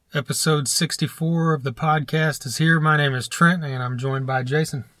Episode 64 of the podcast is here. My name is Trent, and I'm joined by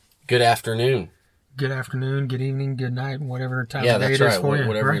Jason. Good afternoon. Good afternoon, good evening, good night, whatever time Yeah, of day that's it is right. for you.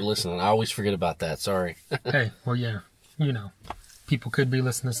 Whatever right? you're listening. I always forget about that. Sorry. Hey, well, yeah, you know, people could be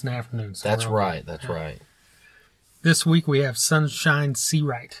listening this in the afternoon. So That's right. That's right. This week we have Sunshine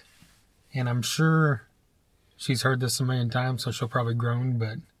Seawright, and I'm sure she's heard this a million times, so she'll probably groan,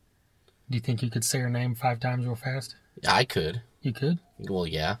 but do you think you could say her name 5 times real fast? I could. You could? Well,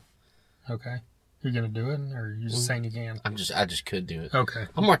 yeah. Okay. You're going to do it, or you're just saying you can? I just could do it. Okay.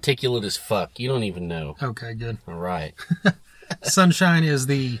 I'm articulate as fuck. You don't even know. Okay, good. All right. Sunshine is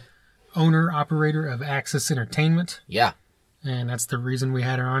the owner-operator of AXiS Entertainment. Yeah. And that's the reason we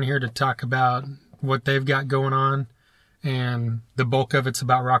had her on here, to talk about what they've got going on. And the bulk of it's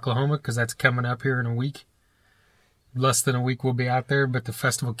about Rocklahoma, because that's coming up here in a week. Less than a week we'll be out there, but the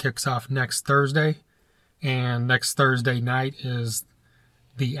festival kicks off next Thursday. And next Thursday night is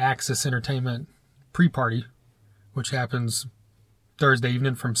the AXiS Entertainment pre-party, which happens Thursday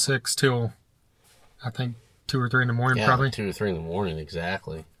evening from 6 till, I think, 2 or 3 in the morning, probably. 2 or 3 in the morning,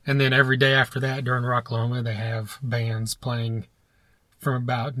 exactly. And then every day after that, during Rocklahoma, they have bands playing from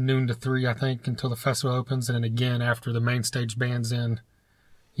about noon to 3, I think, until the festival opens. And then again, after the main stage band's in,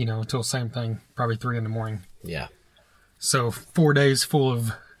 you know, until same thing, probably 3 in the morning. Yeah. So 4 days full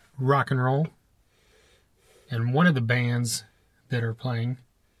of rock and roll. And one of the bands that are playing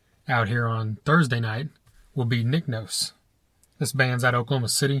out here on Thursday night will be Nicnos. This band's out of Oklahoma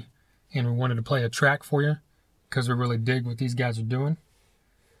City, and we wanted to play a track for you because we really dig what these guys are doing.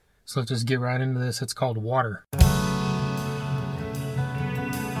 So let's just get right into this. It's called Water.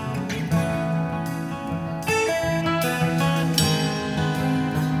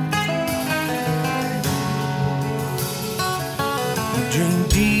 Drink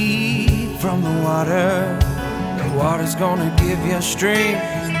deep from the water. The water's gonna give you strength.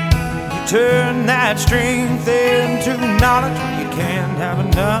 You turn that strength into knowledge. You can't have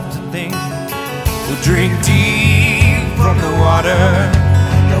enough to think. Well, drink deep from the water.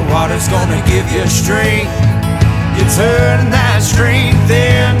 The water's gonna give you strength. You turn that strength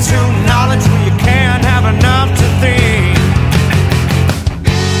into knowledge. You can't have enough to think.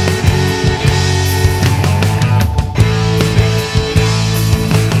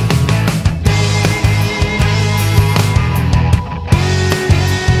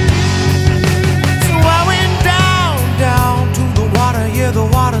 The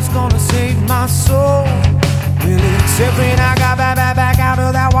water's gonna save my soul. Well, except when I got back out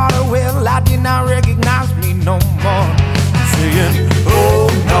of that water, well, I did not recognize me no more. Saying, oh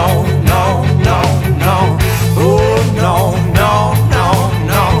no, no, no, no. Oh no, no, no,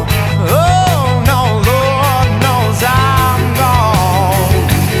 no. Oh no, Lord knows I'm gone.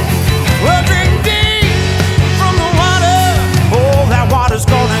 Well, drink deep from the water. Oh, that water's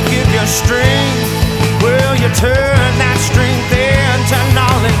gonna give you strength. Well, you turn that strength into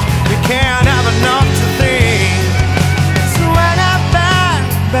knowledge. You can't have enough to think. So when I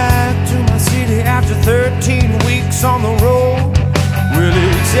back to my city after 13 weeks on the road, well,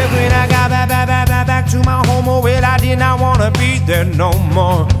 except when I got back to my home, oh, well, I did not want to be there no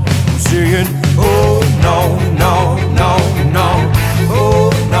more. I'm saying, oh no, no, no, no. Oh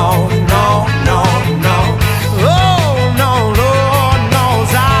no, no, no, no. Oh no, Lord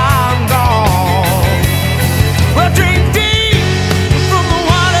knows I'm gone. Well, drink deep from the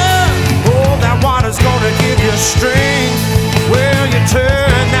water. Oh, that water's gonna give you strength. Well, you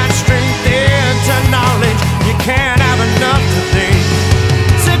turn that strength into knowledge. You can't have enough to think.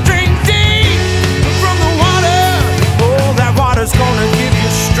 So drink deep from the water. Oh, that water's gonna give you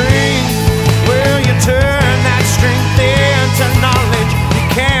strength. Well, you turn that strength into knowledge. You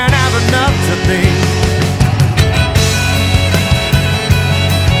can't have enough to think.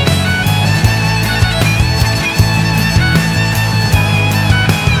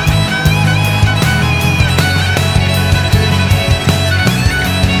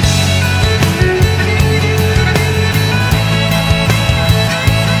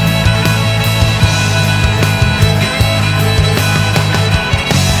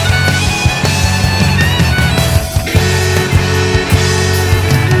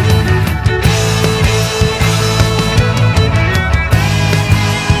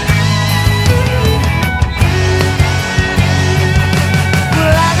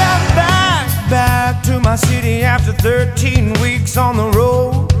 My city after 13 weeks on the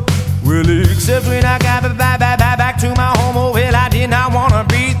road. Well, except when I got back to my home, oh, well, I did not want to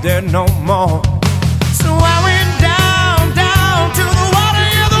be there no more. So I went down to the water.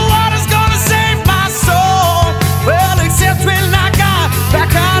 Yeah, the water's gonna save my soul. Well, except when I got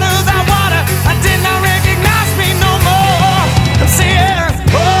back out of that water, I did not recognize me no more. I'm saying,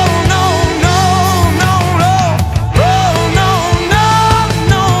 oh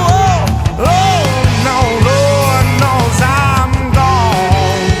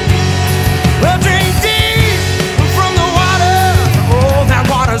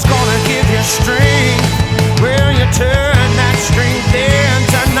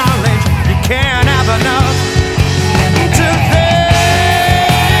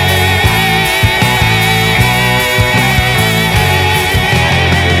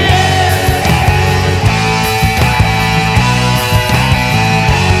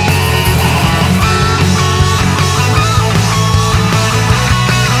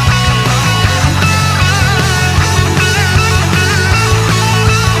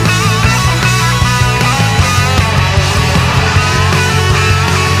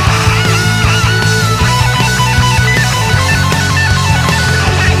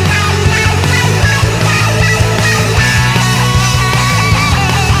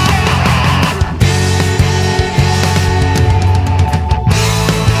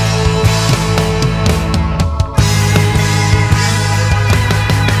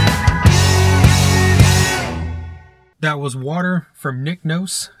was Water from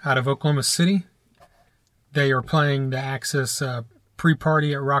Nicnos out of Oklahoma City. They are playing the AXiS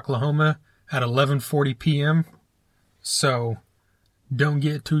pre-party at Rocklahoma at 11:40 p.m. So don't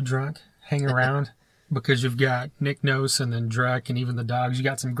get too drunk. Hang around because you've got Nicnos and then Druck and even the dogs. You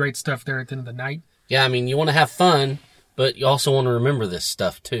got some great stuff there at the end of the night. Yeah, I mean, you want to have fun, but you also want to remember this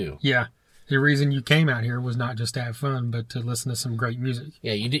stuff too. Yeah. The reason you came out here was not just to have fun, but to listen to some great music.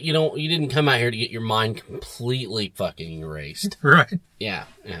 Yeah, you didn't come out here to get your mind completely fucking erased. Right. Yeah.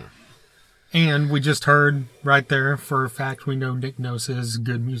 And we just heard right there, for a fact, we know Nicnos is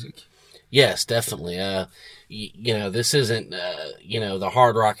good music. Yes, definitely. This isn't, the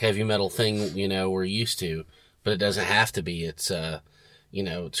hard rock heavy metal thing, we're used to, but it doesn't have to be. It's,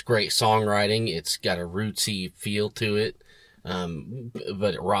 it's great songwriting. It's got a rootsy feel to it.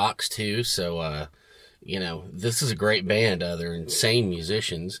 But it rocks too. So, this is a great band. They're insane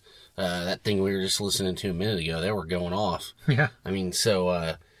musicians. That thing we were just listening to a minute ago, they were going off. Yeah. I mean,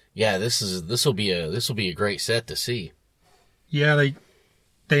 so, this will be a great set to see. Yeah.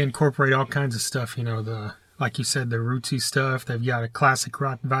 They incorporate all kinds of stuff, like you said, the rootsy stuff. They've got a classic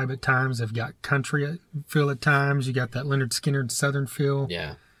rock vibe at times. They've got country feel at times. You got that Leonard Skinner Southern feel.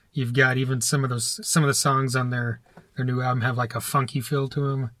 Yeah. You've got even some of the songs on their new album have like a funky feel to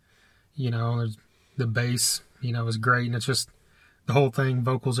them. There's the bass, is great. And it's just the whole thing.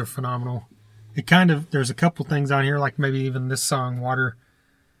 Vocals are phenomenal. There's a couple things on here, like maybe even this song, Water,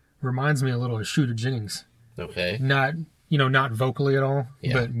 reminds me a little of Shooter Jennings. Okay. Not vocally at all,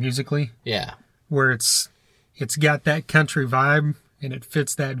 but musically. Yeah. Where it's got that country vibe and it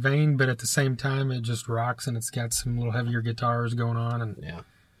fits that vein, but at the same time it just rocks and it's got some little heavier guitars going on, and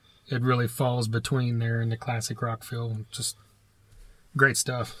it really falls between there and the classic rock feel. Just great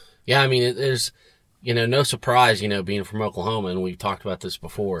stuff. Yeah, I mean, there's, no surprise, being from Oklahoma, and we've talked about this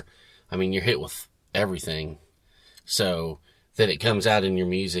before. I mean, you're hit with everything. So that it comes out in your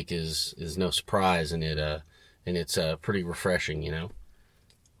music is no surprise, and it's pretty refreshing,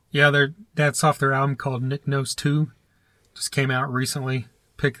 Yeah, that's off their album called Nicnos 2. Just came out recently.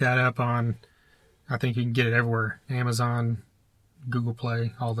 Pick that up on, I think you can get it everywhere. Amazon, Google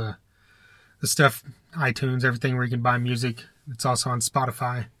Play, all the stuff, iTunes, everything where you can buy music. It's also on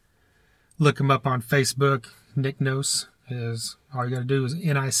Spotify. Look them up on Facebook. Nicnos is, all you got to do is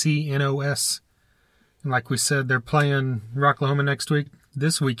Nicnos. And like we said, they're playing Rocklahoma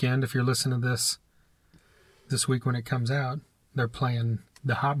this weekend. If you're listening to this week when it comes out, they're playing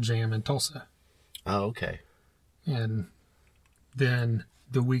the Hop Jam in Tulsa. Oh, okay. And then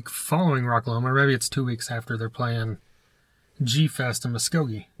the week following Rocklahoma, maybe it's 2 weeks after, they're playing G-Fest in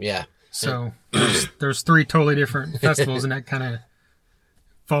Muskogee. Yeah. So there's 3 totally different festivals, and that kind of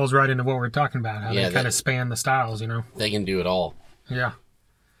falls right into what we're talking about, how they kind of span the styles, They can do it all. Yeah.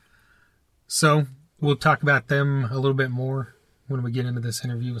 So we'll talk about them a little bit more when we get into this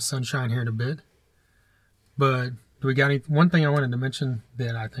interview with Sunshine here in a bit. But do we got one thing I wanted to mention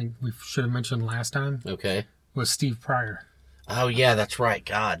that I think we should have mentioned last time? Okay. Was Steve Pryor. Oh, yeah, that's right.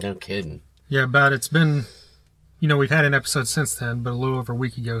 God, no kidding. Yeah, it's been, we've had an episode since then, but a little over a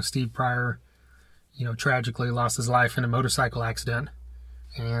week ago, Steve Pryor, tragically lost his life in a motorcycle accident.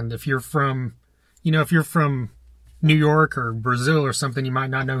 And if you're from New York or Brazil or something, you might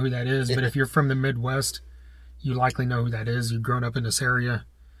not know who that is. But if you're from the Midwest, you likely know who that is. You've grown up in this area.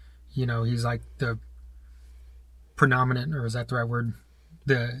 He's like the predominant, or is that the right word?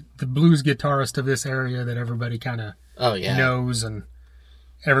 The blues guitarist of this area that everybody kind of knows and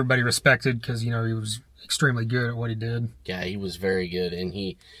everybody respected because, he was extremely good at what he did. Yeah, he was very good. And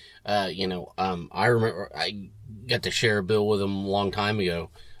he, I remember I got to share a bill with him a long time ago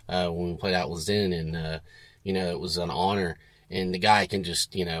when we played out with Zen, and, it was an honor. And the guy can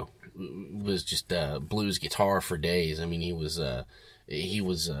just, was just blues guitar for days. I mean, he was a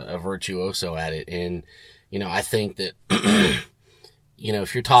virtuoso at it. And, I think that,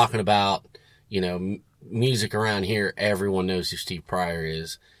 if you're talking about, music around here, everyone knows who Steve Pryor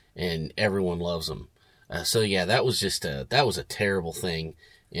is, and everyone loves him. So yeah, that was a terrible thing.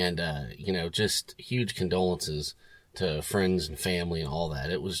 And, just huge condolences to friends and family and all that.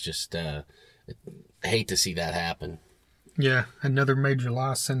 It was just, I hate to see that happen. Yeah. Another major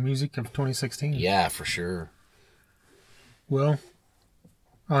loss in music of 2016. Yeah, for sure. Well,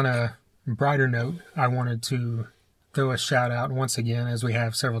 on a brighter note, I wanted to throw a shout out once again, as we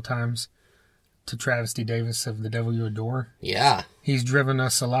have several times, to Travesty Davis of The Devil You Adore. Yeah. He's driven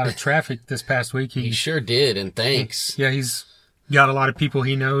us a lot of traffic this past week. He sure did, and thanks. He's got a lot of people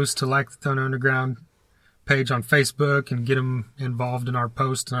he knows to like the Thunder Underground page on Facebook and get them involved in our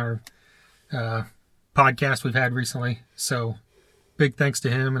posts and our podcast we've had recently. So big thanks to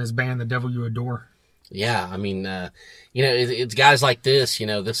him and his band, The Devil You Adore. Yeah, I mean, it's guys like this,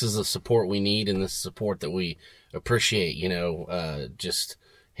 this is the support we need and the support that we appreciate, just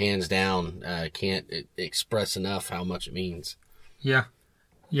hands down, can't express enough how much it means. Yeah.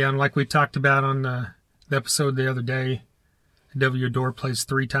 Yeah, and like we talked about on the episode the other day, W. Door plays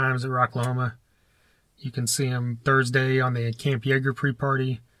 3 times at Rocklahoma. You can see him Thursday on the Camp Yeager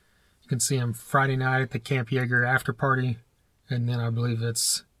pre-party. You can see him Friday night at the Camp Yeager after party. And then I believe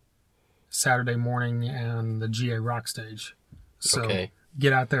it's Saturday morning and the GA Rock stage. So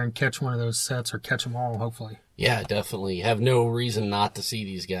get out there and catch one of those sets, or catch them all, hopefully. Yeah, definitely. Have no reason not to see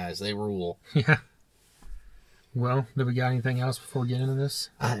these guys. They rule. Yeah. Well, do we got anything else before we get into this?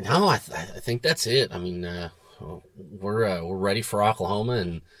 No, I think that's it. I mean, we're ready for Oklahoma,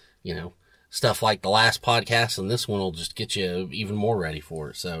 and stuff like the last podcast and this one will just get you even more ready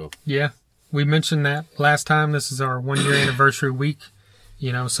for it. So yeah, we mentioned that last time. This is our 1-year anniversary week.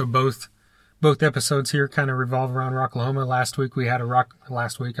 So both episodes here kind of revolve around Rocklahoma.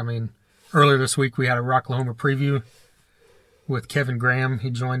 Earlier this week we had a Rocklahoma preview with Kevin Graham. He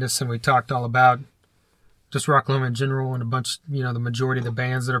joined us and we talked all about just Rocklahoma in general and a bunch, the majority of the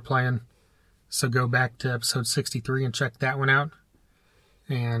bands that are playing. So go back to episode 63 and check that one out.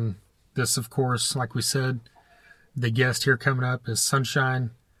 And this, of course, like we said, the guest here coming up is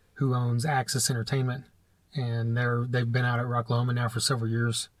Sunshine, who owns AXiS Entertainment. And they've been out at Rocklahoma now for several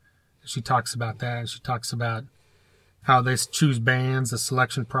years. She talks about that. She talks about how they choose bands, the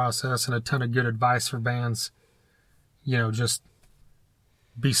selection process, and a ton of good advice for bands. Just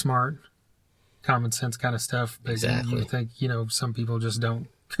be smart, common sense kind of stuff. But exactly. You think, some people just don't.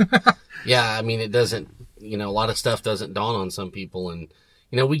 Yeah, I mean, it doesn't, a lot of stuff doesn't dawn on some people. And,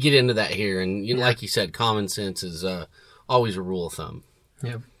 we get into that here. And, like you said, common sense is always a rule of thumb.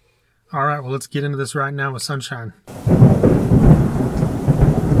 Yeah. All right, well, let's get into this right now with Sunshine.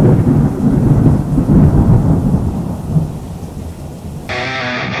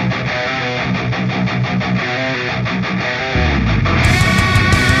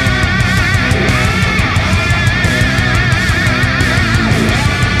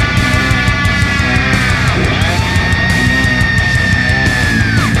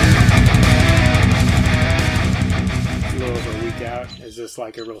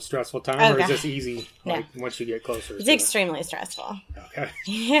 Like a real stressful time, or is this easy? Once you get closer, it's extremely stressful. Okay.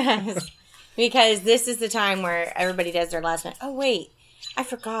 Yes, because this is the time where everybody does their last minute. Oh wait, I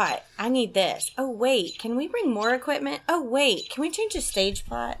forgot. I need this. Oh wait, can we bring more equipment? Oh wait, can we change the stage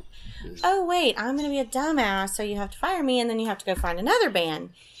plot? Oh wait, I'm going to be a dumbass, so you have to fire me, and then you have to go find another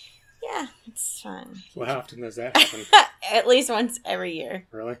band. Yeah, it's fun. Well, how often does that happen? At least once every year.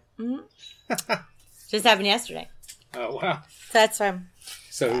 Really? Mm-hmm. Just happened yesterday. Oh wow. So that's fun.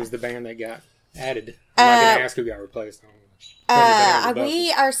 So who's the band that got added? I'm not going to ask who got replaced.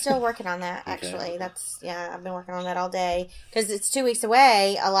 We are still working on that, actually. Okay. I've been working on that all day. Because it's 2 weeks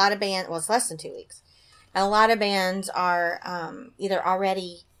away. A lot of bands, well, it's less than 2 weeks. And a lot of bands are either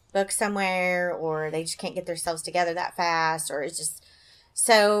already booked somewhere, or they just can't get themselves together that fast, or it's just...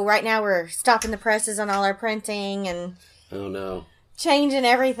 So right now we're stopping the presses on all our printing and... Oh, no. Changing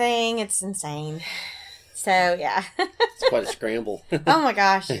everything. It's insane. So, yeah. It's quite a scramble. Oh, my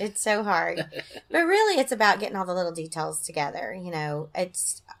gosh. It's so hard. But really, it's about getting all the little details together.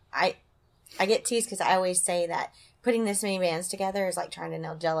 I get teased because I always say that putting this many bands together is like trying to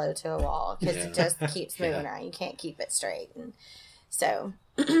nail Jell-O to a wall, because it just keeps moving around. You can't keep it straight. And so,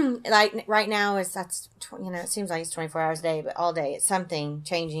 like, right now, it seems like it's 24 hours a day, but all day it's something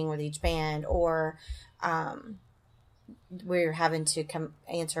changing with each band, or... we're having to come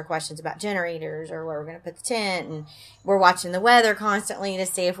answer questions about generators or where we're going to put the tent, and we're watching the weather constantly to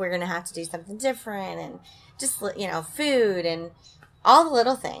see if we're going to have to do something different, and just, food and all the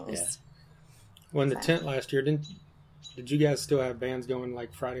little things. Yeah. When the tent last year, did you guys still have bands going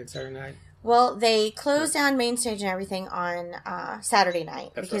like Friday and Saturday night? Well, they closed down main stage and everything on Saturday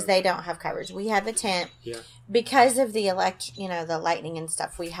night. That's because they don't have coverage. We had the tent. Yeah. Because of the the lightning and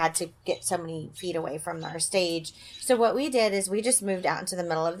stuff, we had to get so many feet away from our stage. So what we did is we just moved out into the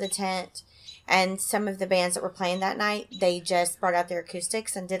middle of the tent, and some of the bands that were playing that night, they just brought out their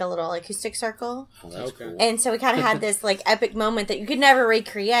acoustics and did a little acoustic circle. Oh, that's cool. And so we kind of had this like epic moment that you could never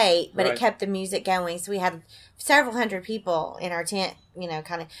recreate, but it kept the music going. So we had several hundred people in our tent,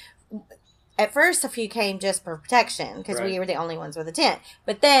 kind of. At first, a few came just for protection, because we were the only ones with a tent.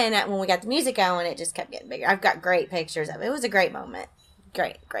 But then, when we got the music going, it just kept getting bigger. I've got great pictures of it. It was a great moment.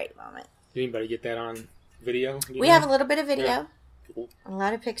 Great moment. Did anybody get that on video? We have a little bit of video. Yeah. Cool. A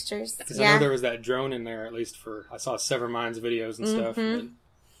lot of pictures. Because I know there was that drone in there, at least I saw Sever Minds videos and stuff.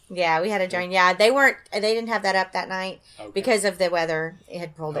 Yeah, we had a drone. Yeah, they didn't have that up that night because of the weather. It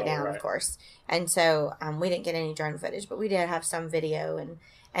had pulled it down, right. of course. And so we didn't get any drone footage, but we did have some video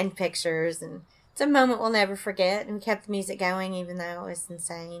and pictures. And it's a moment we'll never forget. And we kept the music going, even though it was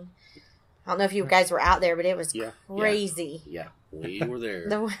insane. I don't know if you guys were out there, but it was crazy. Yeah, we were there.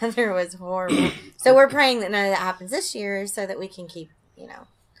 The weather was horrible. So we're praying that none of that happens this year so that we can keep,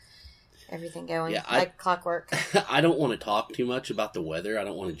 everything going like clockwork. I don't want to talk too much about the weather. I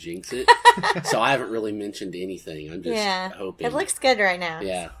don't want to jinx it. So I haven't really mentioned anything. I'm just hoping. It looks good right now.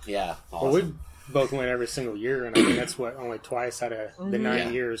 Yeah. Awesome. Well, we both win every single year, and I think that's only twice out of the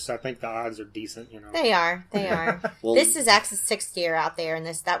 9 years. So I think the odds are decent. They are. Well, this is AXiS' 6th year out there, and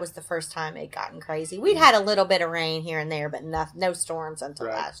that was the first time it gotten crazy. We'd had a little bit of rain here and there, but no storms until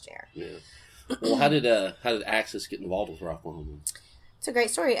last year. Yeah. Well, how did AXiS get involved with Rocklahoma? It's a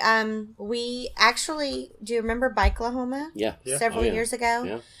great story. We actually, do you remember Bike-Lahoma? Yeah. Several years ago?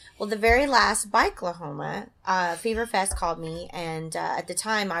 Yeah. Well, the very last Bike-Lahoma, Fever Fest called me, and at the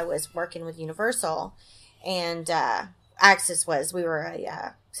time I was working with Universal, and AXiS we were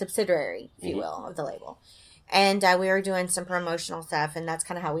a subsidiary, if you will, of the label. And we were doing some promotional stuff, and that's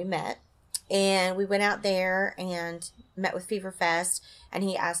kind of how we met. And we went out there and met with Fever Fest, and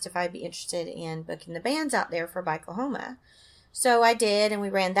he asked if I'd be interested in booking the bands out there for Bike-Lahoma. So I did, and we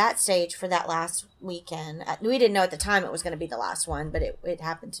ran that stage for that last weekend. We didn't know at the time it was going to be the last one, but it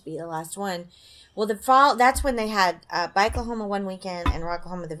happened to be the last one. Well, that's when they had Bike-Lahoma one weekend and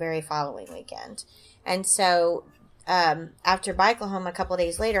Rocklahoma the very following weekend. And so after Bike-Lahoma, a couple of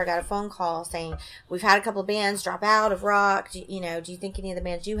days later, I got a phone call saying, we've had a couple of bands drop out of rock. Do you think any of the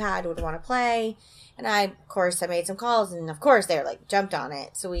bands you had would want to play? And I made some calls, and of course they were jumped on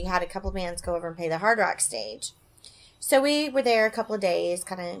it. So we had a couple of bands go over and play the hard rock stage. So we were there a couple of days,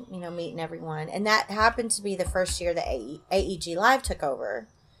 kind of, meeting everyone. And that happened to be the first year that AEG Live took over.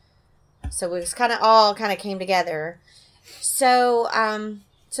 So it was all came together. So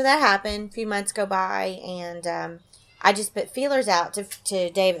so that happened. A few months go by, and I just put feelers out to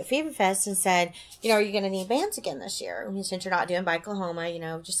Dave at Fever Fest and said, are you going to need bands again this year? And since you're not doing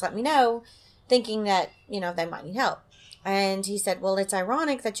Bike-Lahoma, just let me know, thinking that, they might need help. And he said, well, it's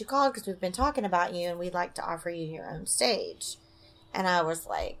ironic that you called because we've been talking about you and we'd like to offer you your own stage. And I was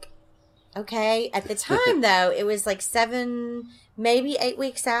like, okay. At the time, though, it was 7, maybe 8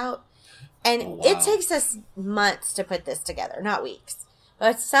 weeks out. And it takes us months to put this together, not weeks.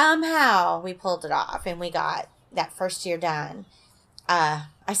 But somehow we pulled it off and we got that first year done.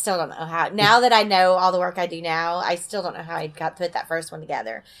 I still don't know how. Now that I know all the work I do now, I still don't know how I put that first one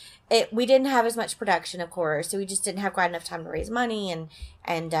together. We didn't have as much production, of course, so we just didn't have quite enough time to raise money,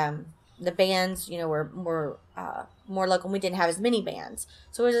 and the bands, were more local. We didn't have as many bands,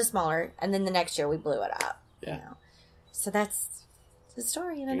 so it was a smaller. And then the next year we blew it up. Yeah. So that's the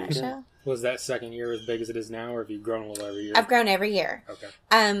story in a nutshell. Was that second year as big as it is now, or have you grown a little every year? I've grown every year.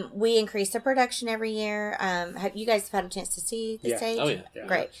 Okay. We increased the production every year. Have you guys had a chance to see the stage? Oh, yeah.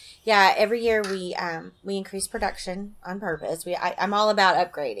 Great. Yeah, every year we increase production on purpose. I'm all about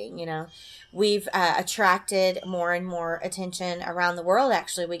upgrading, We've attracted more and more attention around the world,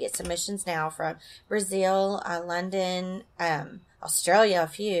 actually. We get submissions now from Brazil, London, Australia, a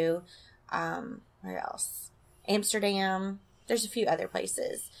few. Where else? Amsterdam. There's a few other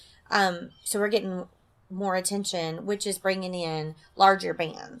places. So we're getting more attention, which is bringing in larger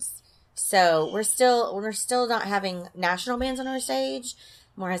bands. So we're still not having national bands on our stage.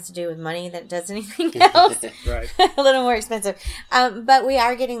 More has to do with money than it does anything else. Right. A little more expensive. But we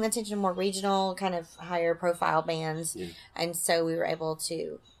are getting the attention of more regional, kind of higher profile bands. Yeah. And so we were able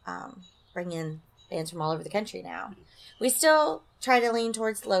to bring in bands from all over the country now. We still try to lean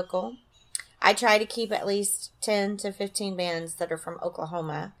towards local. I try to keep at least 10 to 15 bands that are from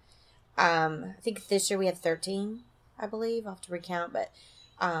Oklahoma. I think this year we have 13, I believe. I'll have to recount, but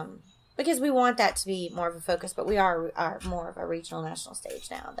because we want that to be more of a focus, but we are more of a regional national stage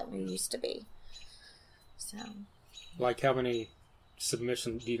now than we used to be. So, how many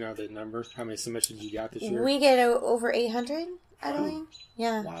submissions, do you know the number? How many submissions you got this year? We get over 800, I believe.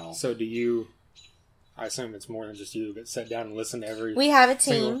 Yeah. Wow. So I assume it's more than just you, but sit down and listen to every... We have a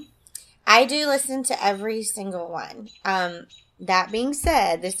team. I do listen to every single one. That being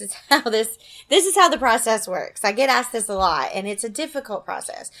said, this is how the process works. I get asked this a lot, and it's a difficult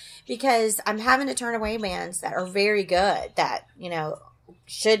process because I'm having to turn away bands that are very good that,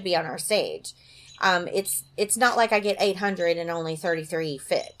 should be on our stage. It's not like I get 800 and only 33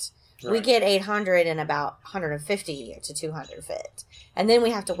 fit. Right. We get 800 and about 150 to 200 fit. And then we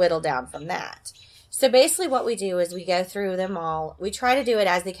have to whittle down from that. So basically what we do is we go through them all. We try to do it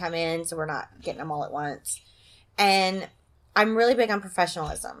as they come in, so we're not getting them all at once. And I'm really big on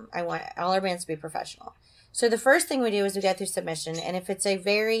professionalism. I want all our bands to be professional. So the first thing we do is we go through submission, and if it's a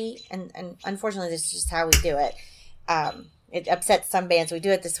very, and unfortunately this is just how we do it, it upsets some bands, we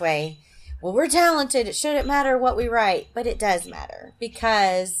do it this way. Well, we're talented, it shouldn't matter what we write, but it does matter,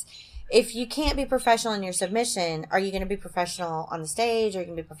 because if you can't be professional in your submission, are you going to be professional on the stage? Are you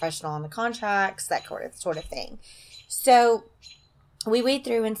going to be professional on the contracts? That sort of thing. So we weed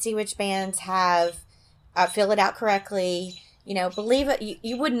through and see which bands have fill it out correctly. You know, believe it.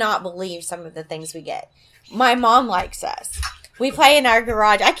 You would not believe some of the things we get. My mom likes us. We play in our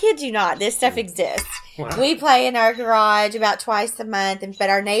garage. I kid you not. This stuff exists. Wow. We play in our garage about twice a month, but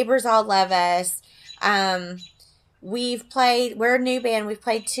our neighbors all love us. We're a new band. We've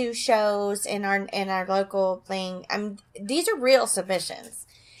played 2 shows in our local thing. These are real submissions.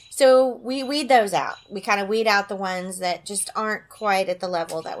 So we weed those out. We kind of weed out the ones that just aren't quite at the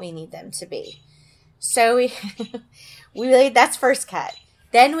level that we need them to be. So that's first cut.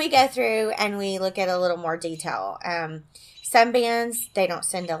 Then we go through and we look at a little more detail. Some bands, they don't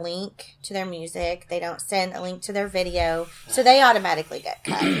send a link to their music. They don't send a link to their video. So they automatically get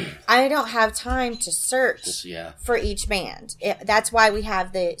cut. I don't have time to search for each band. That's why we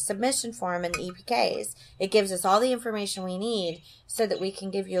have the submission form and the EPKs. It gives us all the information we need so that we can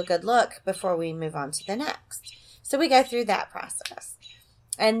give you a good look before we move on to the next. So we go through that process.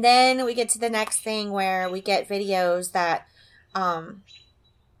 And then we get to the next thing where we get videos that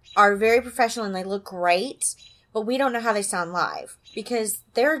are very professional and they look great, but we don't know how they sound live, because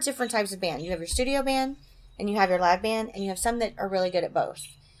there are different types of band. You have your studio band and you have your live band, and you have some that are really good at both.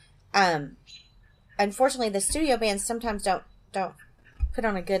 Unfortunately, the studio bands sometimes don't put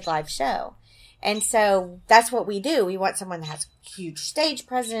on a good live show. And so that's what we do. We want someone that has huge stage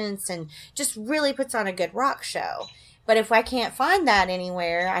presence and just really puts on a good rock show. But if I can't find that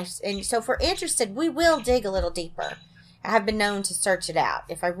anywhere, so if we're interested, we will dig a little deeper. I have been known to search it out.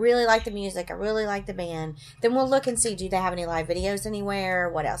 If I really like the music, I really like the band, then we'll look and see, do they have any live videos anywhere?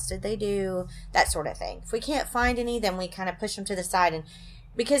 What else did they do? That sort of thing. If we can't find any, then we kind of push them to the side. And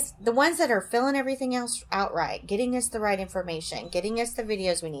because the ones that are filling everything else out right, getting us the right information, getting us the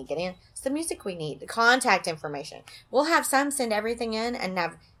videos we need, getting us the music we need, the contact information. We'll have some send everything in and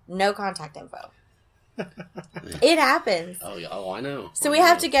have no contact info. It happens. Oh, I know. So we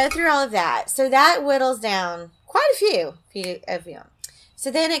have to go through all of that. So that whittles down quite a few of them.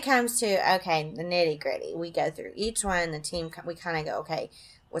 So then it comes to, okay, the nitty gritty. We go through each one. The team, we kind of go, okay,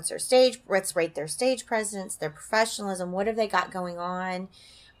 what's their stage? Let's rate their stage presence, their professionalism. What have they got going on?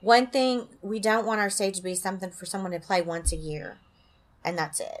 One thing, we don't want our stage to be something for someone to play once a year. And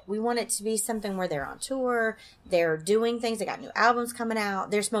that's it. We want it to be something where they're on tour, they're doing things, they got new albums coming out,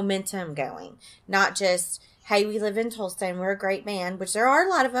 there's momentum going. Not just, hey, we live in Tulsa and we're a great band, which there are a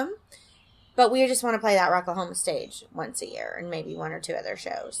lot of them, but we just want to play that Rocklahoma stage once a year and maybe 1 or 2 other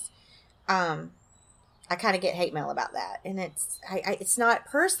shows. I kind of get hate mail about that, and it's not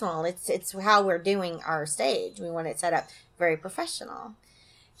personal. It's how we're doing our stage. We want it set up very professional.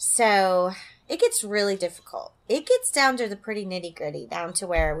 So it gets really difficult. It gets down to the pretty nitty gritty, down to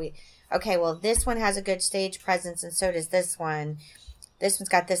where this one has a good stage presence and so does this one. This one's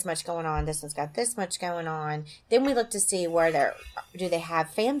got this much going on. This one's got this much going on. Then we look to see do they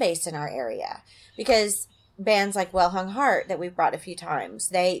have fan base in our area? Because bands like Well Hung Heart that we've brought a few times,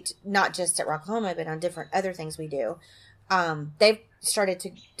 they, not just at Rocklahoma, but on different other things we do, they've started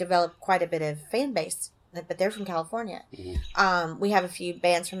to develop quite a bit of fan base. But they're from California. Mm-hmm. We have a few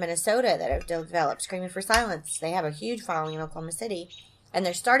bands from Minnesota that have developed. Screaming for Silence. They have a huge following in Oklahoma City. And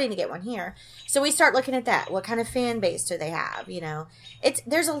they're starting to get one here. So we start looking at that. What kind of fan base do they have? You know,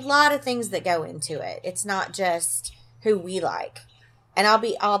 there's a lot of things that go into it. It's not just who we like. And I'll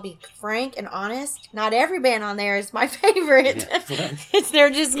be frank and honest. Not every band on there is my favorite. They're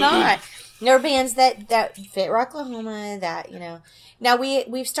just not. There are bands that fit Rocklahoma that, you know. Now,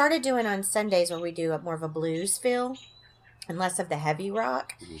 we've started doing on Sundays where we do more of a blues feel and less of the heavy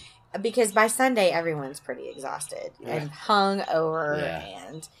rock. Mm-hmm. Because by Sunday, everyone's pretty exhausted and hung over. Yeah.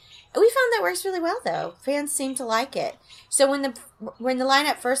 And we found that works really well, though. Fans seem to like it. So when the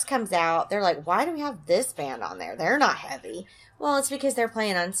lineup first comes out, they're like, why do we have this band on there? They're not heavy. Well, it's because they're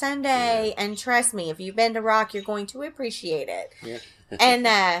playing on Sunday. Yeah. And trust me, if you've been to rock, you're going to appreciate it. Yeah. And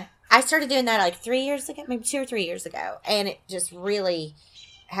I started doing that like 3 years ago, maybe 2 or 3 years ago. And it just really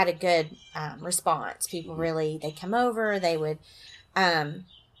had a good response. People really, they come over, they would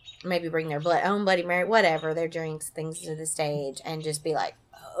maybe bring their own Bloody Mary, whatever, their drinks, things to the stage, and just be like,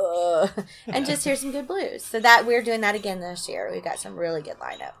 and just hear some good blues. So that we're doing that again this year. We've got some really good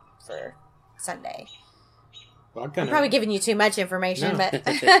lineup for Sunday. Well, I'm probably giving you too much information, but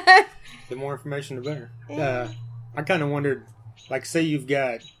the more information, the better. I kind of wondered, like, say you've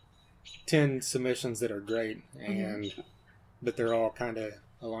got 10 submissions that are great, but they're all kind of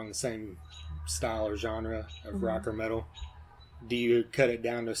along the same style or genre of rock or metal. Do you cut it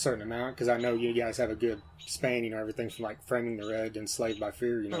down to a certain amount? Because I know you guys have a good span, everything from like Framing the Red and Enslaved by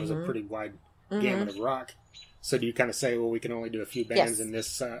Fear, is a pretty wide gamut of rock. So do you kind of say, well, we can only do a few bands in this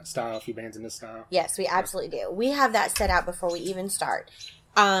style, a few bands in this style? Yes, we absolutely do. We have that set out before we even start.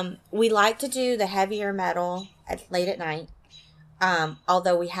 We like to do the heavier metal late at night,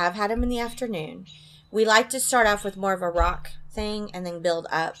 although we have had them in the afternoon. We like to start off with more of a rock thing and then build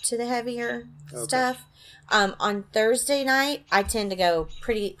up to the heavier stuff. On Thursday night, I tend to go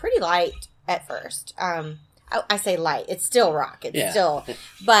pretty light at first. I say light. It's still rock. It's still...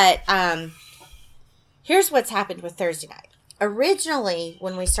 But here's what's happened with Thursday night. Originally,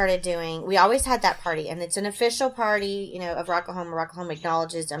 when we started doing... We always had that party, and it's an official party, of Rocklahoma. Rocklahoma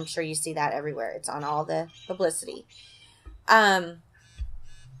acknowledges. I'm sure you see that everywhere. It's on all the publicity.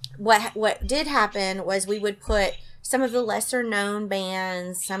 What did happen was we would put some of the lesser known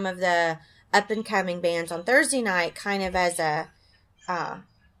bands, some of the up and coming bands on Thursday night, kind of as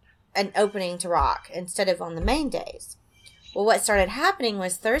an opening to rock instead of on the main days. Well, what started happening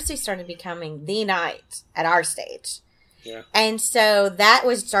was Thursday started becoming the night at our stage. Yeah. And so that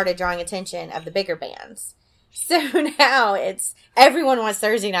started drawing attention of the bigger bands. So now it's everyone wants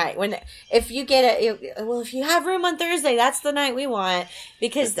Thursday night. If you have room on Thursday, that's the night we want,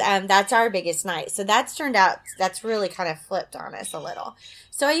 because that's our biggest night. So that's really kind of flipped on us a little.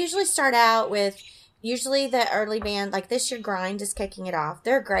 So I usually start out with the early band. Like this year, Grind is kicking it off.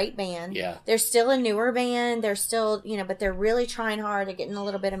 They're a great band. Yeah. They're still a newer band. They're still, but they're really trying hard. They're getting a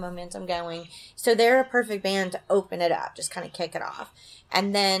little bit of momentum going. So they're a perfect band to open it up, just kind of kick it off.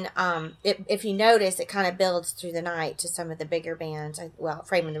 And then, if you notice, it kind of builds through the night to some of the bigger bands. Well,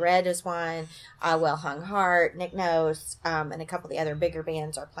 Framing the Red is one. Well Hung Heart, Nicnos, and a couple of the other bigger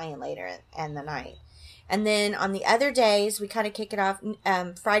bands are playing later in the night. And then on the other days, we kind of kick it off.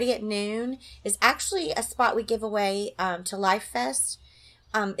 Friday at noon is actually a spot we give away to Life Fest.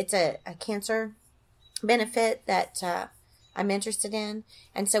 It's a cancer benefit that I'm interested in.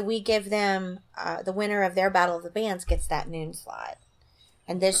 And so we give them, the winner of their Battle of the Bands gets that noon slot.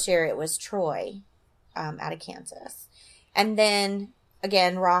 And this year it was Troy out of Kansas. And then,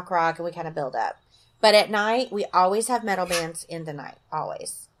 again, rock, and we kind of build up. But at night, we always have metal bands in the night.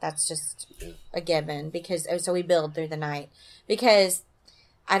 Always. That's just a given. So we build through the night. Because,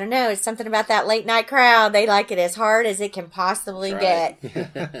 I don't know, it's something about that late night crowd. They like it as hard as it can possibly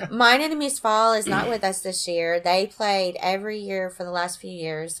get. Mine Enemies Fall is not with us this year. They played every year for the last few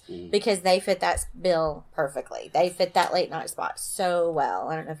years because they fit that bill perfectly. They fit that late night spot so well.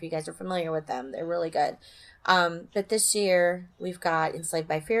 I don't know if you guys are familiar with them. They're really good. But this year, we've got Enslaved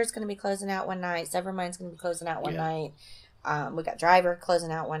by Fear is going to be closing out one night. Severmind's going to be closing out one night. We got Driver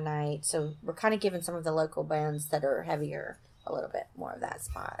closing out one night. So we're kind of giving some of the local bands that are heavier a little bit more of that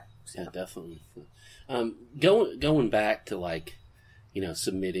spot. So. Yeah, definitely. Going back to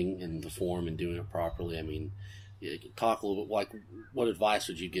submitting in the form and doing it properly. I mean, talk a little bit what advice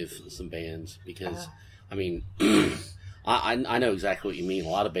would you give some bands? Because I know exactly what you mean. A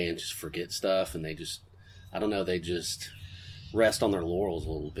lot of bands just forget stuff and they just rest on their laurels a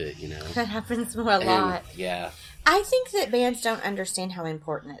little bit. That happens a lot. Yeah. I think that bands don't understand how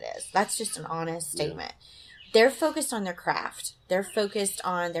important it is. That's just an honest statement. They're focused on their craft. They're focused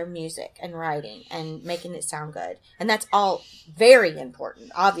on their music and writing and making it sound good. And that's all very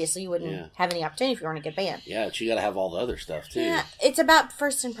important. Obviously, you wouldn't have any opportunity if you weren't a good band. Yeah, but you got to have all the other stuff, too. Yeah, it's about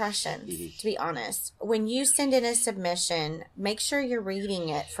first impressions, to be honest. When you send in a submission, make sure you're reading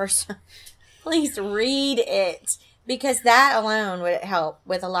it first. Please read it. Because that alone would help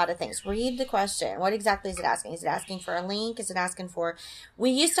with a lot of things. Read the question. What exactly is it asking? Is it asking for a link? Is it asking for... We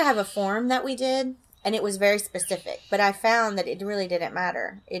used to have a form that we did, and it was very specific. But I found that it really didn't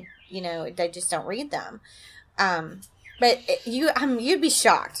matter. They just don't read them. But you'd be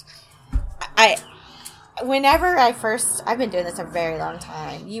shocked. I've been doing this a very long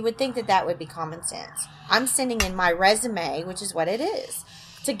time. You would think that would be common sense. I'm sending in my resume, which is what it is,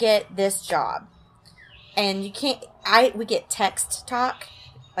 to get this job. And you can't, we get text talk.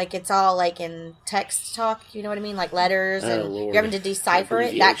 Like it's all in text talk, you know what I mean? Like letters and you're having to decipher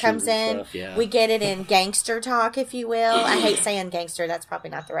it. That comes in. Stuff, yeah. We get it in gangster talk, if you will. I hate saying gangster. That's probably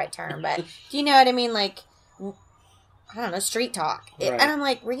not the right term, but do you know what I mean? Like, I don't know, street talk. Right. And I'm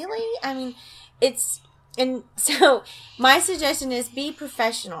like, really? I mean, and so my suggestion is be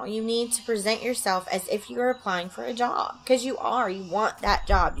professional. You need to present yourself as if you're applying for a job because you are. You want that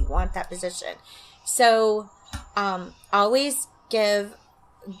job. You want that position. So, always give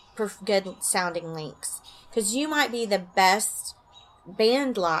good sounding links. Because you might be the best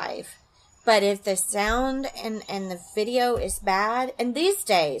band live, but if the sound and the video is bad, and these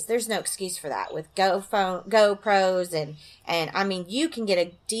days there's no excuse for that with GoPros and I mean, you can get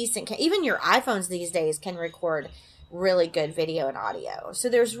a decent, even your iPhones these days can record really good video and audio. So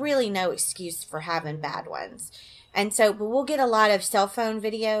there's really no excuse for having bad ones. And so, but we'll get a lot of cell phone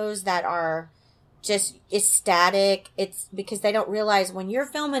videos that are just, it's static. It's because they don't realize when you're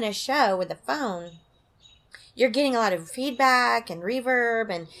filming a show with a phone, you're getting a lot of feedback and reverb,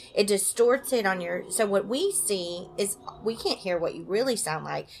 and it distorts it on your... So what we see is we can't hear what you really sound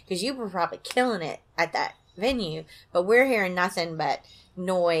like because you were probably killing it at that venue, but we're hearing nothing but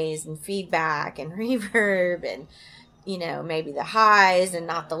noise and feedback and reverb and, you know, maybe the highs and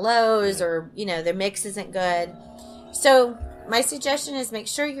not the lows, or, you know, the mix isn't good. So my suggestion is make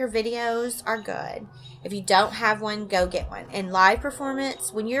sure your videos are good. If you don't have one, go get one. And live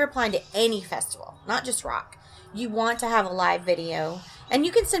performance, when you're applying to any festival, not just rock, you want to have a live video. And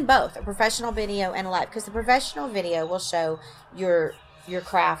you can send both, a professional video and a live, because the professional video will show your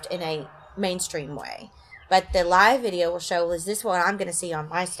craft in a mainstream way. But the live video will show, is this what I'm going to see on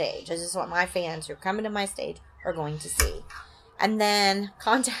my stage? Is this what my fans who are coming to my stage are going to see? And then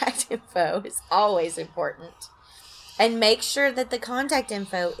contact info is always important. And make sure that the contact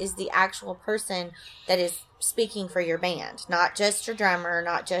info is the actual person that is speaking for your band. Not just your drummer,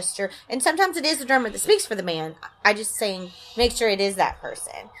 not just your... And sometimes it is the drummer that speaks for the band. I just saying, make sure it is that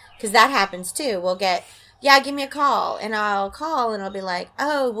person. Because that happens too. We'll get, yeah, give me a call. And I'll call and I'll be like,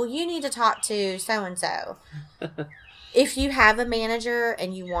 oh, well, you need to talk to so-and-so. If you have a manager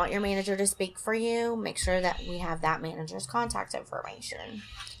and you want your manager to speak for you, make sure that we have that manager's contact information.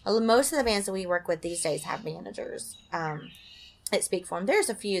 Most of the bands that we work with these days have managers that speak for them. There's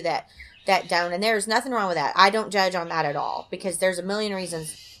a few that don't, and there's nothing wrong with that. I don't judge on that at all, because there's a million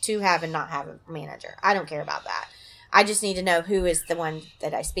reasons to have and not have a manager. I don't care about that. I just need to know who is the one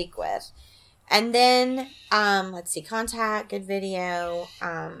that I speak with. And then, let's see, contact, good video.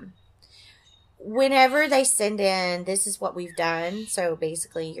 Whenever they send in, this is what we've done. So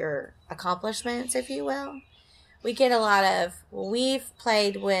basically your accomplishments, if you will. We get a lot of, we've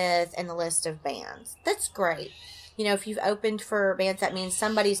played with in the list of bands. That's great. You know, if you've opened for bands, that means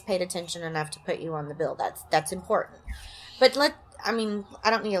somebody's paid attention enough to put you on the bill. That's important. But I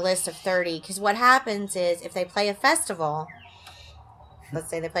don't need a list of 30, because what happens is if they play a festival,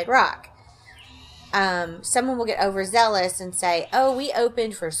 let's say they played rock, someone will get overzealous and say, oh, we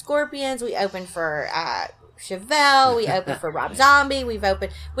opened for Scorpions, we opened for Chevelle, we opened for Rob Zombie, we've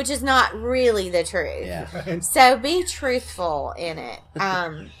opened, which is not really the truth. Yeah. So be truthful in it.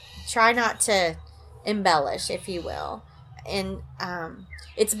 Try not to embellish, if you will. And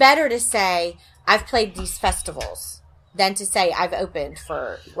it's better to say, I've played these festivals, than to say I've opened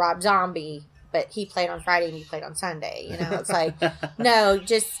for Rob Zombie, but he played on Friday and you played on Sunday. You know, it's like, no,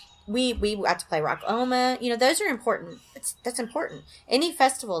 just... We got to play Rocklahoma. You know, those are important. That's important. Any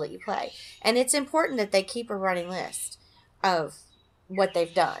festival that you play. And it's important that they keep a running list of what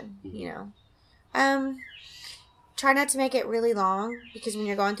they've done, you know. Try not to make it really long, because when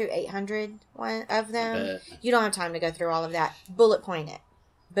you're going through 800 of them, you don't have time to go through all of that. Bullet point it.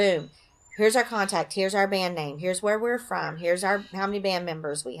 Boom. Here's our contact. Here's our band name. Here's where we're from. Here's how many band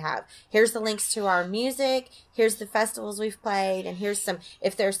members we have. Here's the links to our music. Here's the festivals we've played. And here's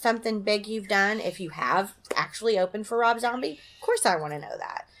if there's something big you've done, if you have actually opened for Rob Zombie, of course I want to know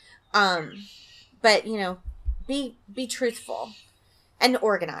that. But, you know, be truthful and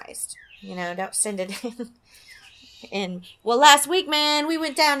organized. You know, don't send it in. And, well, last week, man, we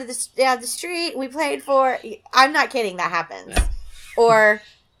went down to the street. We played for, I'm not kidding, that happens. Or...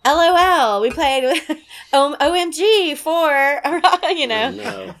 LOL, we played with OMG for, you know,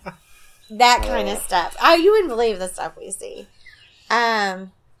 no. That kind of stuff. Oh, you wouldn't believe the stuff we see.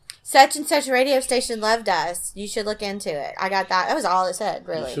 Such and such radio station loved us. You should look into it. I got that. That was all it said,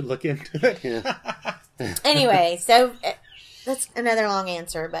 really. You should look into it. Yeah. Anyway, so that's another long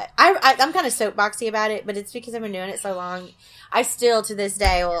answer, but I'm kind of soapboxy about it, but it's because I've been doing it so long. I still, to this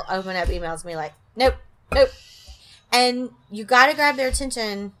day, will open up emails and be like, nope. And you got to grab their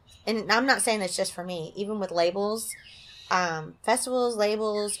attention. And I'm not saying that's just for me. Even with labels, festivals,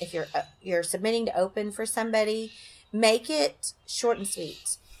 labels, if you're submitting to open for somebody, make it short and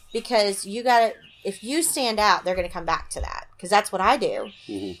sweet. Because you got to, if you stand out, they're going to come back to that. Because that's what I do.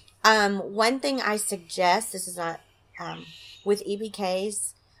 Mm-hmm. One thing I suggest, this is not, with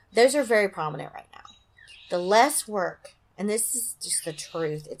EBKs, those are very prominent right now. The less work, and this is just the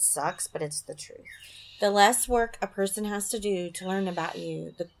truth. It sucks, but it's the truth. The less work a person has to do to learn about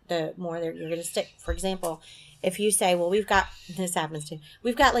you, the more you're going to stick. For example, If you say, well, this happens too.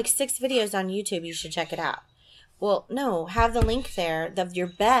 We've got like 6 videos on YouTube. You should check it out. Well, no, have the link there, your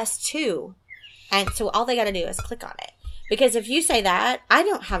best 2. And so all they got to do is click on it. Because if you say that, I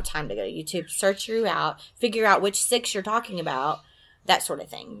don't have time to go to YouTube, search you out, figure out which 6 you're talking about, that sort of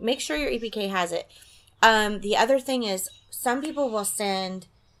thing. Make sure your EPK has it. The other thing is, some people will send,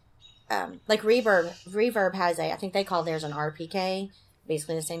 like Reverb has I think they call theirs an RPK,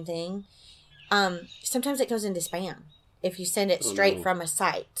 basically the same thing. Sometimes it goes into spam if you send it straight from a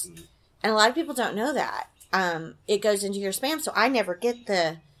site. And a lot of people don't know that. It goes into your spam, so I never get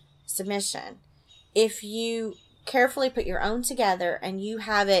the submission. If you carefully put your own together and you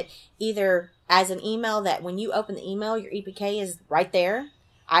have it either as an email that when you open the email, your EPK is right there.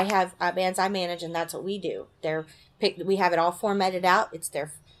 I have bands I manage, and that's what we do. We have it all formatted out. It's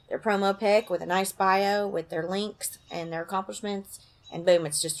their promo pic with a nice bio with their links and their accomplishments, and boom,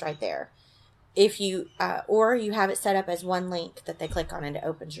 it's just right there. If you or you have it set up as one link that they click on and it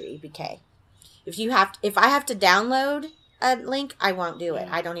opens your EPK. If I have to download a link, I won't do it.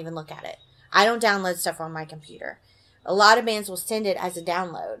 I don't even look at it. I don't download stuff on my computer. A lot of bands will send it as a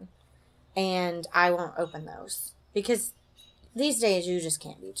download, and I won't open those because these days you just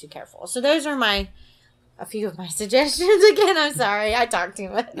can't be too careful. So those are a few of my suggestions. Again, I'm sorry, I talk too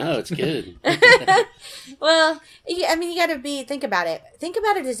much. No, it's good. Well, you got to think about it. Think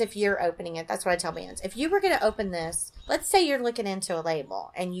about it as if you're opening it. That's what I tell bands. If you were going to open this, let's say you're looking into a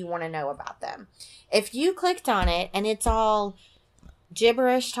label and you want to know about them. If you clicked on it and it's all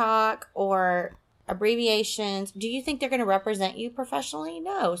gibberish talk or abbreviations, do you think they're going to represent you professionally?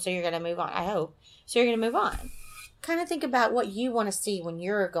 No. So you're going to move on. I hope. So you're going to move on. Kind of think about what you want to see when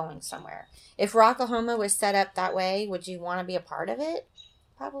you're going somewhere. If Rocklahoma was set up that way, would you want to be a part of it?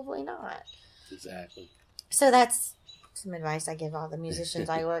 Probably not. Exactly. So that's some advice I give all the musicians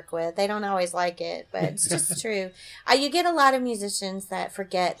I work with. They don't always like it, but it's just true. You get a lot of musicians that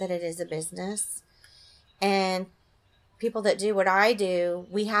forget that it is a business. And people that do what I do,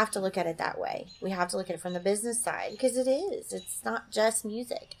 we have to look at it that way. We have to look at it from the business side because it is. It's not just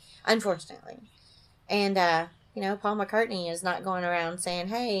music, unfortunately. And, Paul McCartney is not going around saying,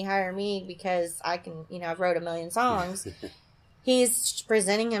 hey, hire me because I can, I've wrote 1 million songs. He's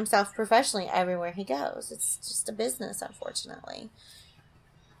presenting himself professionally everywhere he goes. It's just a business, unfortunately.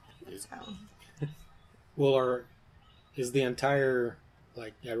 So. Well, is the entire,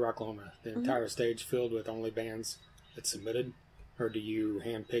 like at Rocklahoma, the entire stage filled with only bands that submitted? Or do you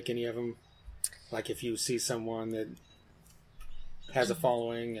handpick any of them? Like if you see someone that has a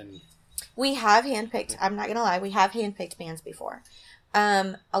following and... We have handpicked, I'm not going to lie, we have handpicked bands before.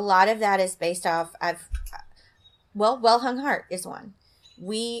 A lot of that is based off, Well Hung Heart is one.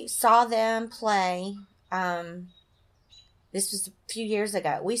 We saw them play, this was a few years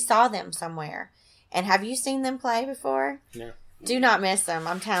ago. We saw them somewhere. And have you seen them play before? No. Do not miss them,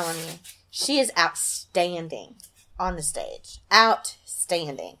 I'm telling you. She is outstanding on the stage.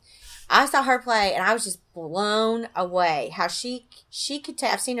 Outstanding. I saw her play, and I was just blown away. How she could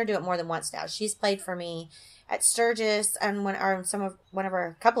I've seen her do it more than once now. She's played for me at Sturgis and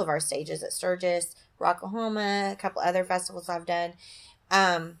a couple of our stages at Sturgis, Rocklahoma, a couple other festivals I've done.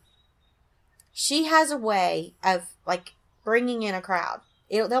 She has a way of like bringing in a crowd.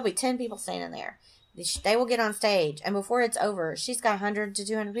 There'll be 10 people standing there. They will get on stage, and before it's over, she's got 100 to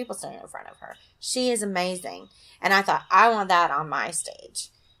 200 people standing in front of her. She is amazing, and I thought I want that on my stage.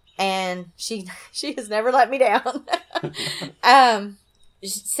 And she has never let me down.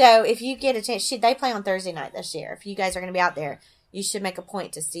 So if you get a chance, they play on Thursday night this year. If you guys are going to be out there, you should make a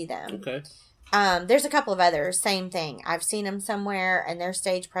point to see them. Okay. There's a couple of others, same thing. I've seen them somewhere, and their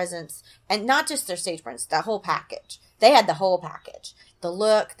stage presence, and not just their stage presence, the whole package. They had the whole package: the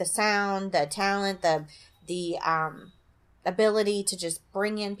look, the sound, the talent, the ability to just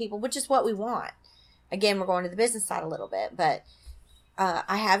bring in people, which is what we want. Again, we're going to the business side a little bit, but.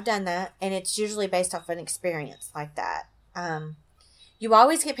 I have done that, and it's usually based off an experience like that. You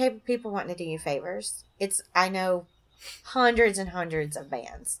always get people wanting to do you favors. I know hundreds and hundreds of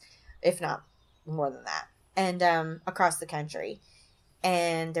bands, if not more than that, and across the country.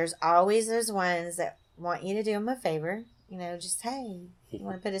 And there's always those ones that want you to do them a favor. Just, hey, you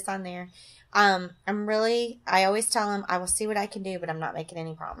want to put us on there? I always tell them, I will see what I can do, but I'm not making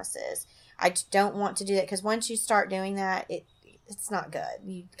any promises. I don't want to do that, because once you start doing that, it's not good.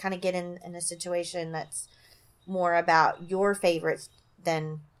 You kind of get in a situation that's more about your favorites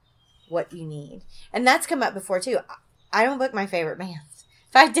than what you need. And that's come up before, too. I don't book my favorite bands.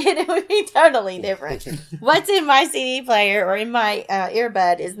 If I did, it would be totally different. What's in my CD player or in my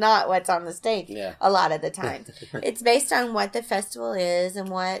earbud is not what's on the stage a lot of the time. It's based on what the festival is and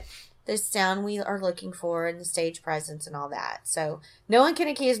what the sound we are looking for and the stage presence and all that. So no one can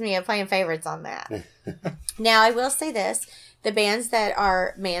accuse me of playing favorites on that. Now, I will say this. The bands that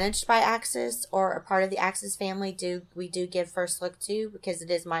are managed by AXiS or are part of the AXiS family, we do give first look to, because it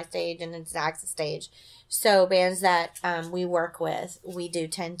is my stage and it's the AXiS stage. So bands that we work with, we do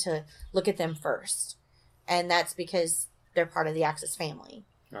tend to look at them first. And that's because they're part of the AXiS family.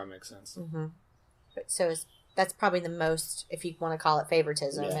 That makes sense. Mm-hmm. So that's probably the most, if you want to call it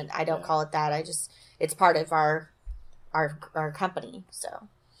favoritism, and I don't call it that. It's part of our company. So,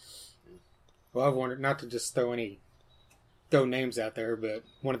 well, I've wondered, not to just throw names out there, but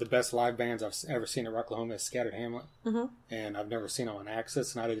one of the best live bands I've ever seen at Rocklahoma is Scattered Hamlet, and I've never seen them on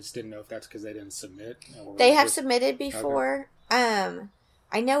AXiS, and I just didn't know if that's because they didn't submit. They have submitted before. Okay.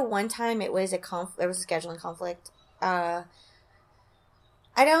 I know one time it was there was a scheduling conflict.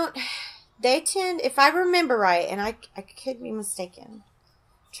 They tend, if I remember right, and I could be mistaken.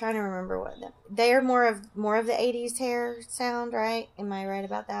 I'm trying to remember they are more of the 80s hair sound, right? Am I right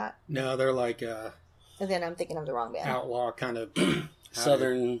about that? No, they're like and then I'm thinking of the wrong band. Outlaw kind of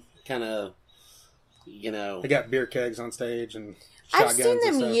Southern kind of, They got beer kegs on stage and shotguns. I've seen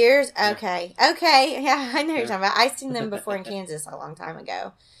them years. Okay. Yeah, I know you're talking about. I've seen them before in Kansas a long time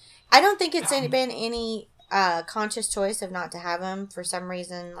ago. I don't think it's been any conscious choice of not to have them for some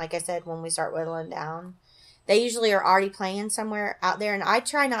reason. Like I said, when we start whittling down, they usually are already playing somewhere out there, and I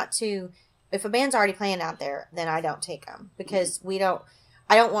try not to. If a band's already playing out there, then I don't take them because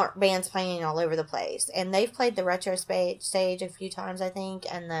I don't want bands playing all over the place. And they've played the retro stage a few times, I think,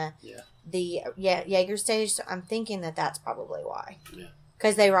 and the Jaeger stage. So I'm thinking that's probably why. Yeah.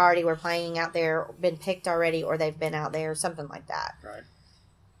 Because they were playing out there, been picked already, or they've been out there, something like that. Right.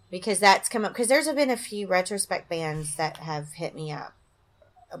 Because that's come up. Because there's been a few retrospect bands that have hit me up,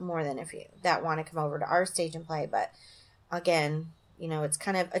 more than a few, that want to come over to our stage and play. But again,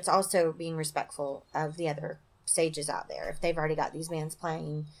 it's also being respectful of the other stages out there. If they've already got these bands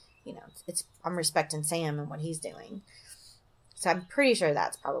playing, I'm respecting Sam and what he's doing. So I'm pretty sure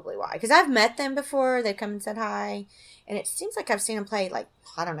that's probably why. Because I've met them before. They've come and said hi. And it seems like I've seen them play,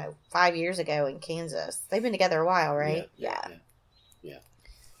 5 years ago in Kansas. They've been together a while, right? Yeah.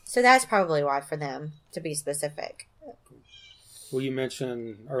 So that's probably why for them, to be specific. Well, you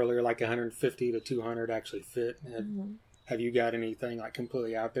mentioned earlier 150 to 200 actually fit. Have you got anything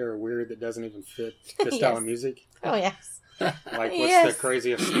completely out there or weird that doesn't even fit this style of music? Oh, yes. What's the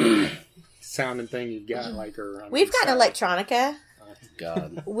craziest sounding thing you've got? We've gotten electronica.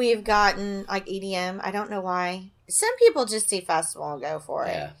 God. We've gotten EDM. I don't know why. Some people just see festival and go for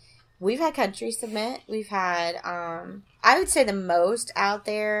it. We've had country submit. We've had, I would say the most out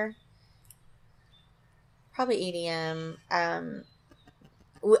there, probably EDM.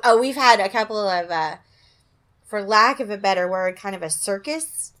 We've had a couple of, for lack of a better word, kind of a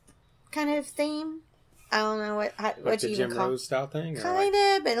circus kind of theme. I don't know what you even Jim call Rose style thing? Kind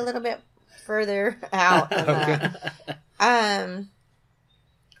of, but a little bit further out than that.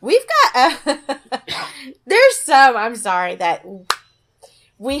 We've got, there's some, I'm sorry, that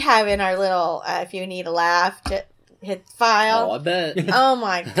we have in our little, if you need a laugh, hit file. Oh, I bet. Oh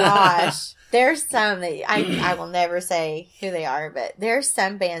my gosh. There's some that I will never say who they are, but there's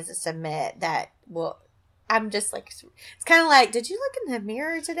some bands that submit that will, I'm just it's kind of like, did you look in the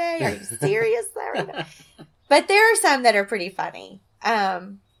mirror today? Are you serious? But there are some that are pretty funny.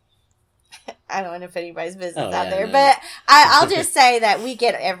 I don't know if anybody's business out there, but I'll just say that we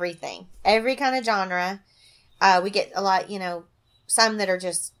get everything, every kind of genre. We get a lot, some that are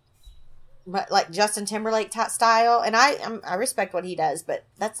just like Justin Timberlake style, and I respect what he does, but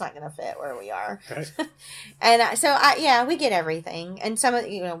that's not going to fit where we are. Okay. And so we get everything, and some of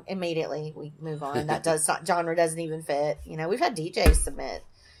immediately we move on. That genre doesn't even fit. We've had DJs submit.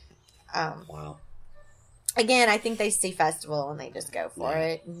 Wow. Again, I think they see festival and they just go for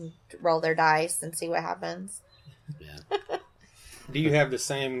it and roll their dice and see what happens. Yeah. Do you have the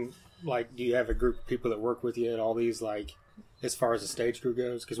same, do you have a group of people that work with you at all these, as far as the stage crew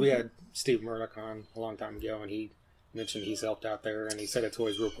goes? Because we had Steve Murdoch on a long time ago, and he mentioned he's helped out there, and he said it's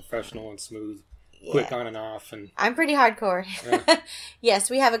always real professional and smooth, quick on and off. And I'm pretty hardcore. Yeah. Yes,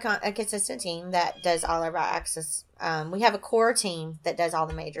 we have a consistent team that does all of our AXiS. We have a core team that does all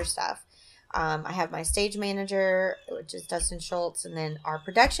the major stuff. I have my stage manager, which is Dustin Schultz, and then our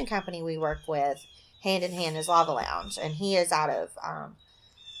production company we work with hand in hand is Lava Lounge, and he is out of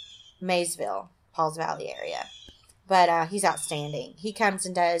Maysville, Pauls Valley area. But he's outstanding. He comes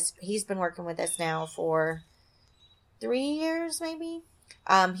and he's been working with us now for 3 years, maybe.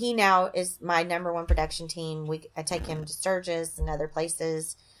 He now is my number one production team. I take him to Sturgis and other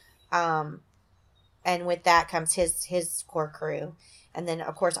places. And with that comes his core crew. And then,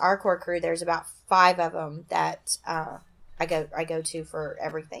 of course, our core crew, there's about 5 of them that I go to for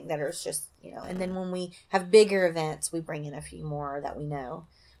everything that is just, and then when we have bigger events, we bring in a few more that we know.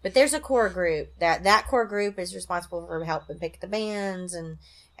 But there's a core group. That core group is responsible for helping pick the bands and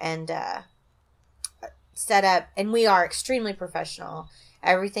set up. And we are extremely professional.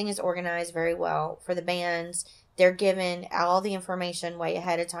 Everything is organized very well for the bands. They're given all the information way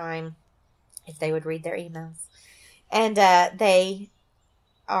ahead of time if they would read their emails. And they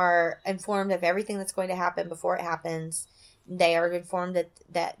are informed of everything that's going to happen before it happens. They are informed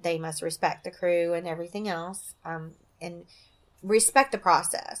that they must respect the crew and everything else, and respect the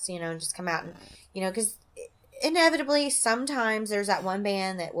process, just come out and, because inevitably sometimes there's that one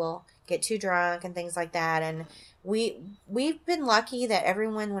band that will get too drunk and things like that. And we've been lucky that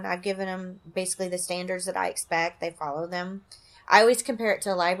everyone, when I've given them basically the standards that I expect, they follow them. I always compare it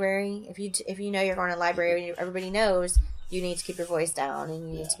to a library. If you know you're going to a library, everybody knows you need to keep your voice down and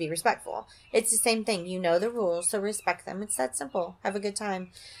you need to be respectful. It's the same thing. You know the rules, so respect them. It's that simple. Have a good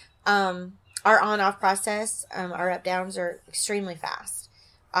time. Our on-off process, our up-downs are extremely fast.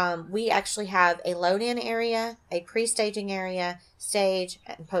 We actually have a load-in area, a pre-staging area, stage,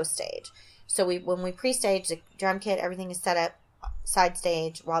 and post-stage. So when we pre-stage, the drum kit, everything is set up side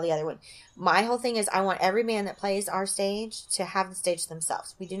stage, while the other one. My whole thing is I want every band that plays our stage to have the stage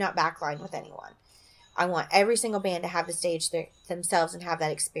themselves. We do not backline with anyone. I want every single band to have the stage themselves and have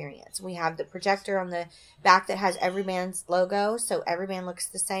that experience. We have the projector on the back that has every band's logo, so every band looks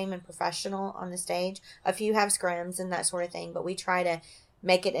the same and professional on the stage. A few have scrims and that sort of thing, but we try to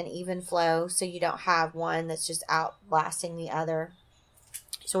make it an even flow so you don't have one that's just out blasting the other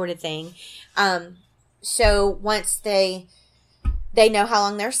sort of thing. So once they know how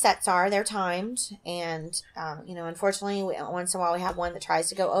long their sets are, they're timed, and unfortunately once in a while we have one that tries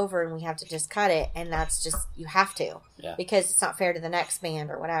to go over and we have to just cut it, and that's just, you have to, because it's not fair to the next band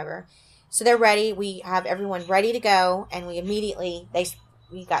or whatever. So they're ready. We have everyone ready to go, and we immediately,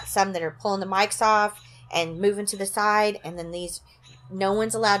 we got some that are pulling the mics off and moving to the side, and then no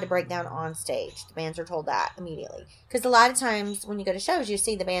one's allowed to break down on stage. The bands are told that immediately. Because a lot of times when you go to shows, you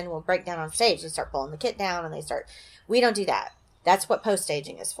see the band will break down on stage. They start pulling the kit down and we don't do that. That's what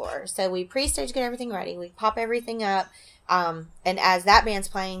post-staging is for. So we pre-stage, get everything ready. We pop everything up. And as that band's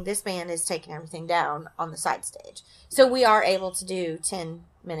playing, this band is taking everything down on the side stage. So we are able to do 10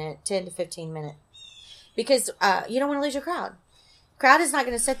 to 15 minute. Because you don't want to lose your crowd. Crowd is not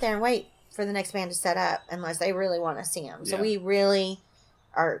going to sit there and wait for the next band to set up unless they really want to see them. So we really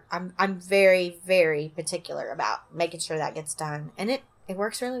are, I'm very, very particular about making sure that gets done. And it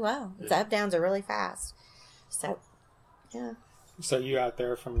works really well. The up-downs are really fast. So, yeah. So you out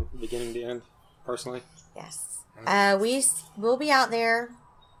there from beginning to end, personally? Yes. We'll be out there.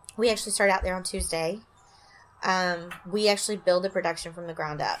 We actually start out there on Tuesday. We actually build a production from the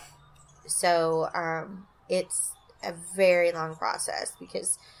ground up. So it's a very long process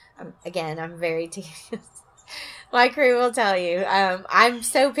because, again, I'm very tedious. My crew will tell you. I'm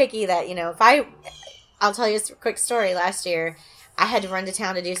so picky that, I'll tell you a quick story. Last year, I had to run to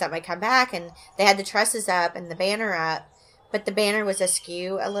town to do something. I come back, and they had the trusses up and the banner up. But the banner was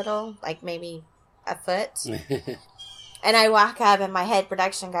askew a little, like maybe a foot. And I walk up, and my head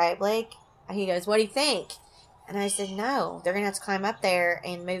production guy, Blake, he goes, "What do you think?" And I said, "No, they're going to have to climb up there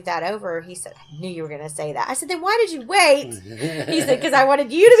and move that over." He said, "I knew you were going to say that." I said, "Then why did you wait?" He said, "Because I wanted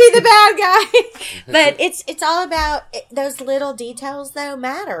you to be the bad guy." But it's all about those little details, though,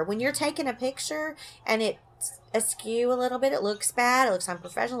 matter. When you're taking a picture and it's askew a little bit, it looks bad, it looks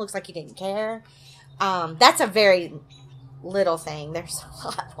unprofessional, it looks like you didn't care. That's a very little thing. There's a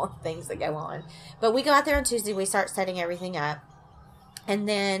lot more things that go on. But we go out there on Tuesday, we start setting everything up, and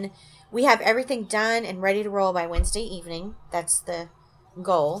then we have everything done and ready to roll by Wednesday evening. That's the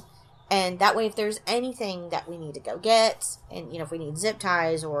goal. And that way, if there's anything that we need to go get, and if we need zip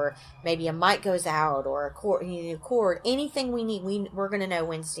ties, or maybe a mic goes out, or a cord, anything we need, we're going to know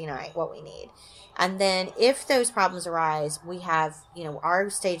Wednesday night what we need. And then if those problems arise, we have,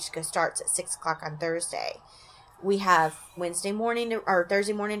 our stage starts at 6 o'clock on Thursday. We have Wednesday morning or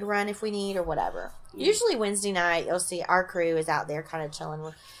Thursday morning to run if we need, or whatever. Usually Wednesday night, you'll see our crew is out there kind of chilling.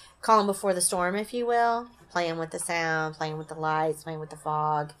 We're calling before the storm, if you will. Playing with the sound, playing with the lights, playing with the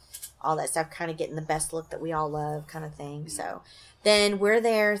fog, all that stuff. Kind of getting the best look that we all love, kind of thing. So then we're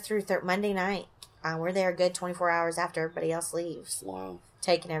there through Monday night. We're there a good 24 hours after everybody else leaves. Wow.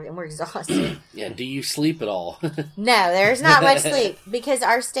 Taking everything. We're exhausted. Yeah, do you sleep at all? No, there's not much sleep because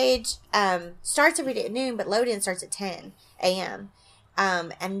our stage starts every day at noon, but load-in starts at 10 a.m.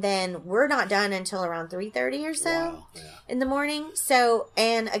 And then we're not done until around 3:30 or so Wow. Yeah. in the morning. So,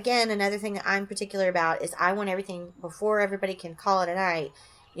 and again, another thing that I'm particular about is I want everything before everybody can call it a night.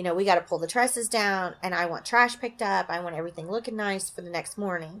 You know, we got to pull the trusses down, and I want trash picked up. I want everything looking nice for the next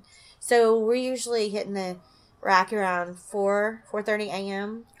morning. So we're usually hitting the rack around 4:30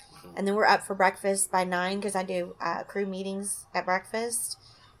 a.m. And then we're up for breakfast by 9 because I do crew meetings at breakfast.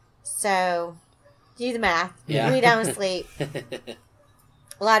 So do the math. Yeah. We don't sleep.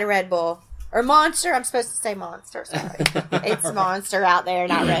 A lot of Red Bull. Or Monster. I'm supposed to say Monster. Sorry. It's Monster out there,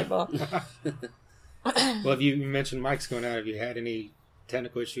 not Red Bull. Well, if you mentioned Mike's going out, have you had any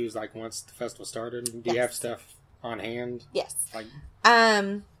technical issues like once the festival started? Do you have stuff on hand? Yes. Like,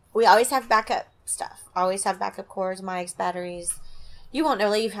 We always have backup stuff. Always have backup cords, mics, batteries. You won't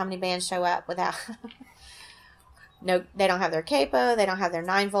believe how many bands show up without... No, they don't have their capo. They don't have their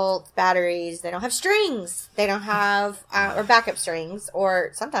 9-volt batteries. They don't have strings. They don't have, or backup strings, or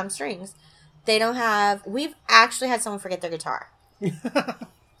sometimes strings. They don't have, we've actually had someone forget their guitar.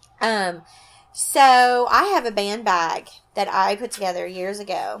 So I have a band bag that I put together years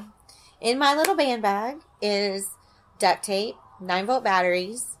ago. In my little band bag is duct tape, 9-volt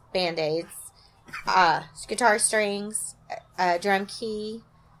batteries, Band-Aids, guitar strings, a drum key,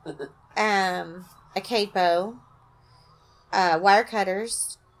 a capo, wire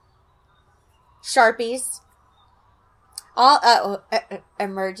cutters, Sharpies, all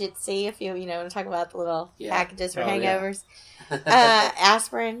emergency, if you want to talk about the little packages for hangovers,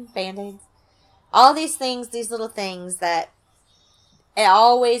 aspirin, Band-Aids, all these things, these little things that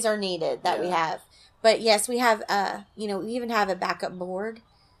always are needed that we have. But yes, we have, we even have a backup board,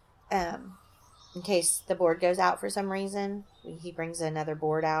 in case the board goes out for some reason. He brings another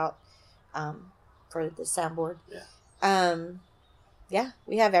board out, for the soundboard.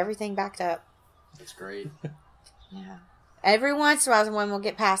 We have everything backed up. That's great. Yeah. Every once in a while, one will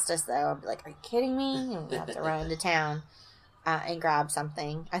get past us, though. I'll be like, are you kidding me? And we have to run into town and grab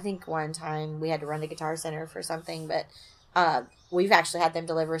something. I think one time we had to run to Guitar Center for something, but we've actually had them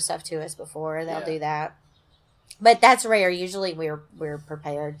deliver stuff to us before. They'll do that. But that's rare. Usually we're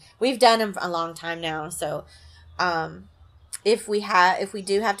prepared. We've done them a long time now, so if we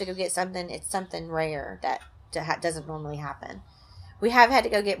do have to go get something, it's something rare that doesn't normally happen. We have had to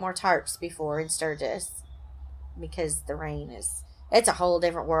go get more tarps before in Sturgis because the rain it's a whole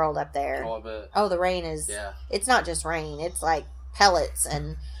different world up there. Oh, I bet. Oh, the rain is, it's not just rain. It's like pellets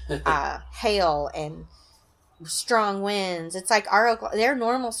and hail and strong winds. It's like their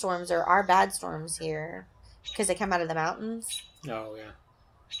normal storms are our bad storms here because they come out of the mountains. oh, yeah.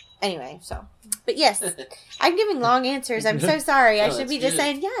 Anyway, but yes, I'm giving long answers. I'm so sorry. I should be just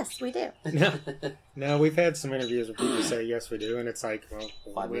saying, yes, we do. No, we've had some interviews where people say, yes, we do. And it's like,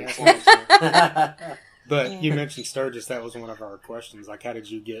 well, we have minutes. But you mentioned Sturgis. That was one of our questions. Like, how did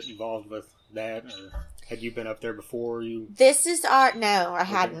you get involved with that? Or had you been up there before? This is no, I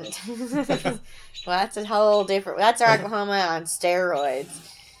hadn't. Well, that's a whole different, that's Rocklahoma on steroids.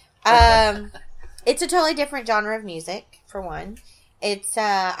 It's a totally different genre of music, for one. It's,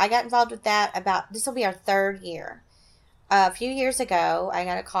 I got involved with that this will be our 3rd year. A few years ago, I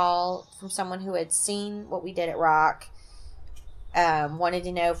got a call from someone who had seen what we did at Rock, wanted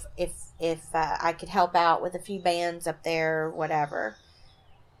to know if I could help out with a few bands up there, whatever.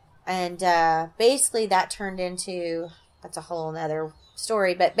 And, basically that turned into, that's a whole nother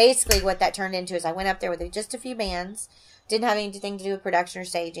story, but basically what that turned into is I went up there with just a few bands, didn't have anything to do with production or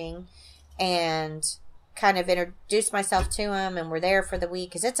staging, and kind of introduced myself to them, and we're there for the week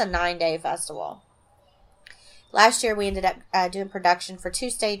because it's a 9-day festival. Last year we ended up doing production for 2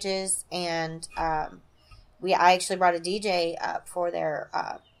 stages, and I actually brought a DJ up for their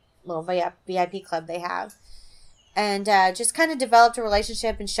little VIP club they have, and just kind of developed a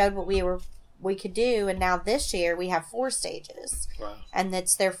relationship and showed what we could do. And now this year we have 4 stages. Wow. And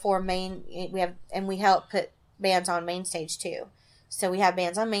that's their 4 main. We help put bands on main stage too. So we have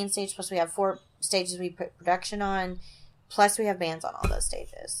bands on main stage, plus we have 4 stages we put production on, plus we have bands on all those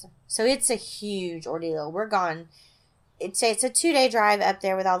stages. So it's a huge ordeal. We're gone. It's a 2-day drive up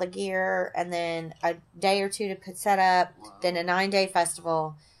there with all the gear, and then a day or 2 to set up, then a 9-day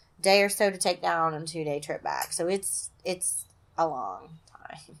festival, day or so to take down, and 2-day trip back. So it's a long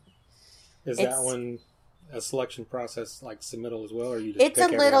time. Is that one a selection process like submittal as well, or you just it's a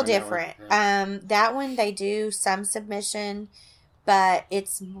little different. That one they do some submission, but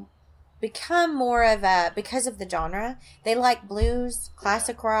it's become more of because of the genre. They like blues,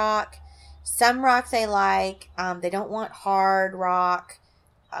 classic rock, some rock they like. They don't want hard rock.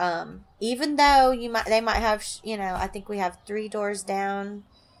 Even though they might have, I think we have 3 Doors Down,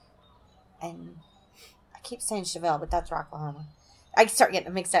 and I keep saying Chevelle, but that's Rocklahoma. I start getting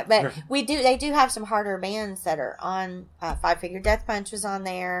them mixed up, but they do have some harder bands that are on. Five Finger Death Punch was on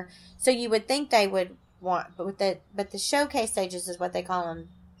there, so you would think they would want, but the showcase stages is what they call them.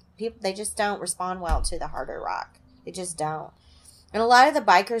 People, they just don't respond well to the harder rock. They just don't. And a lot of the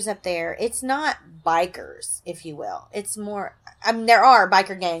bikers up there, it's not bikers, if you will. It's more, I mean, there are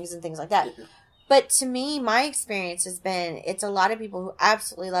biker gangs and things like that. But to me, my experience has been, it's a lot of people who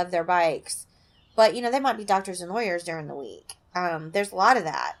absolutely love their bikes. But, they might be doctors and lawyers during the week. There's a lot of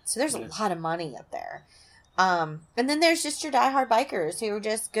that. So there's a lot of money up there. And then there's just your diehard bikers who are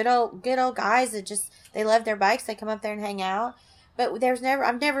just good old guys that just, they love their bikes. They come up there and hang out. But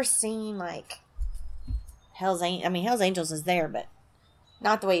I've never seen like Hell's Angels is there, but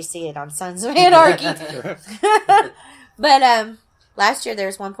not the way you see it on Sons of Anarchy. But last year there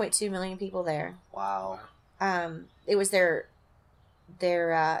was 1.2 million people there. Wow. It was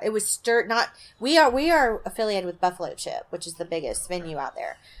it was we are affiliated with Buffalo Chip, which is the biggest venue out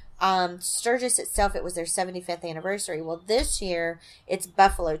there. Sturgis itself, it was their 75th anniversary. Well, this year it's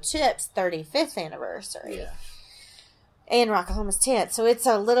Buffalo Chip's 35th anniversary. Yeah. And Rocklahoma's 10th. So it's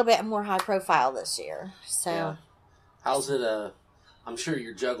a little bit more high profile this year. So yeah. How's it, I'm sure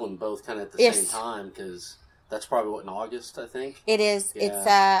you're juggling both kind of at the same time, because that's probably in August, I think? It is. Yeah. It's,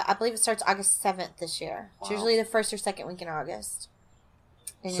 I believe it starts August 7th this year. Wow. It's usually the first or second week in August.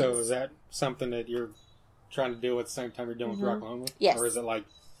 And so is that something that you're trying to do at the same time you're doing with Rocklahoma? Yes. Or is it like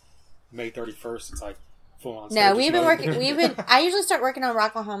May 31st? It's like full on. No, we've been working. I usually start working on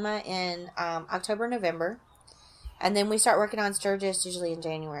Rocklahoma in October, November, and then we start working on Sturgis usually in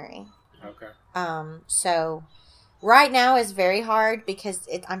January. Okay. So right now is very hard because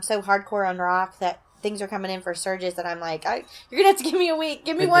I'm so hardcore on rock that things are coming in for Sturgis that I'm like, you're gonna have to give me a week.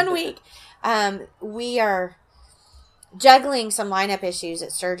 Give me 1 week. We are juggling some lineup issues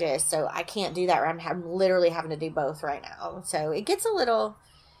at Sturgis, so I can't do that. I'm literally having to do both right now. So it gets a little.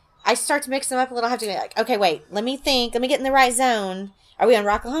 I start to mix them up a little. I have to be like, okay, wait, let me think. Let me get in the right zone. Are we on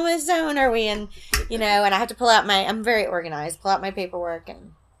Rocklahoma's zone? Are we in, and I have to pull out I'm very organized, pull out my paperwork.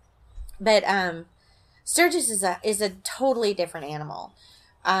 But Sturgis is a totally different animal.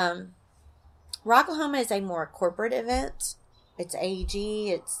 Rocklahoma is a more corporate event. It's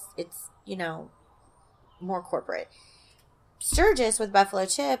AEG. It's more corporate. Sturgis with Buffalo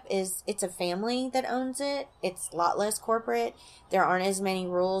Chip it's a family that owns it. It's a lot less corporate. There aren't as many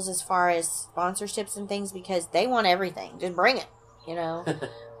rules as far as sponsorships and things because they want everything. Just bring it,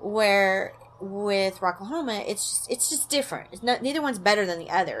 Where with Rocklahoma, it's just different. Neither one's better than the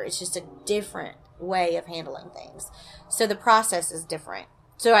other. It's just a different way of handling things. So the process is different.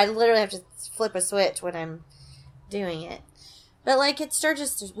 So I literally have to flip a switch when I'm doing it. But like at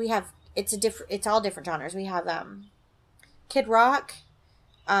Sturgis, it's all different genres. We have Kid Rock,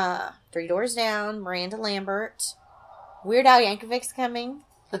 Three Doors Down, Miranda Lambert, Weird Al Yankovic's coming,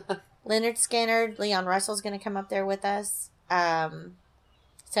 Leonard Skinner, Leon Russell's going to come up there with us.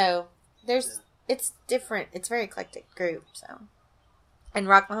 So it's different. It's a very eclectic group. So, and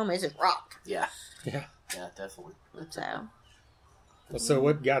Rocklahoma is just rock. Yeah, definitely. So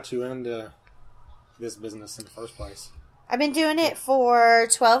what got you into this business in the first place? I've been doing it for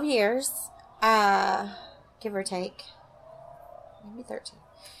 12 years, give or take. Maybe 13.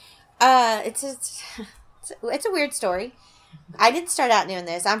 It's a weird story. I didn't start out doing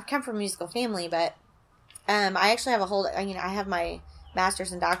this. I come from a musical family, but I actually have I have my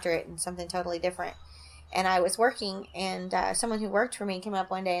master's and doctorate in something totally different. And I was working, and someone who worked for me came up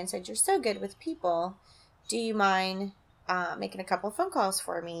one day and said, "You're so good with people. Do you mind making a couple of phone calls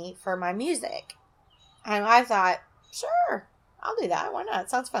for me for my music?" And I thought, sure, I'll do that. Why not? It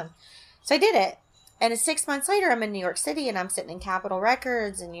sounds fun. So I did it. And 6 months later, I'm in New York City, and I'm sitting in Capitol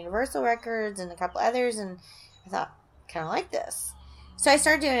Records and Universal Records and a couple others, and I thought, kind of like this. So I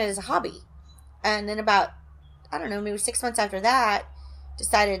started doing it as a hobby. And then about, maybe 6 months after that,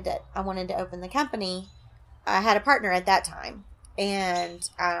 decided that I wanted to open the company. I had a partner at that time, and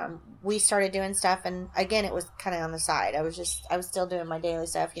we started doing stuff, and again, it was kind of on the side. I was still doing my daily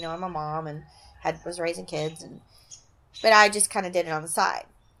stuff. I'm a mom and was raising kids, but I just kind of did it on the side.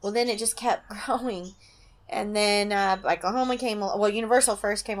 Well, then it just kept growing, and then Oklahoma came. Well, Universal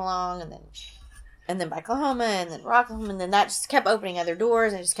first came along, and then Oklahoma, and then Rocklahoma, and then that just kept opening other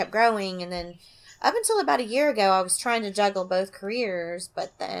doors, and it just kept growing. And then up until about a year ago, I was trying to juggle both careers,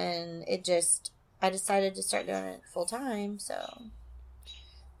 but then I decided to start doing it full time. So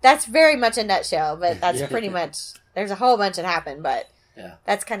that's very much a nutshell, but that's pretty much. There's a whole bunch that happened, but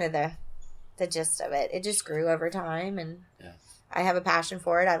that's kind of the gist of it. It just grew over time, and. I have a passion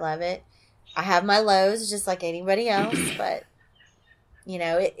for it. I love it. I have my lows just like anybody else, but,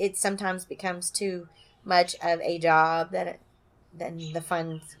 it sometimes becomes too much of a job that then the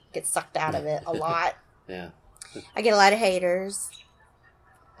fun gets sucked out of it a lot. Yeah. I get a lot of haters.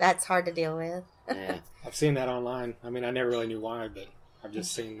 That's hard to deal with. Yeah. I've seen that online. I mean, I never really knew why, but I've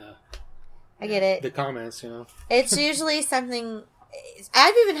just seen I get it. the comments, It's usually something.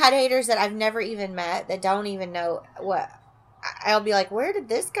 I've even had haters that I've never even met that don't even know what. I'll be like, where did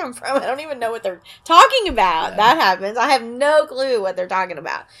this come from? I don't even know what they're talking about. Yeah. That happens. I have no clue what they're talking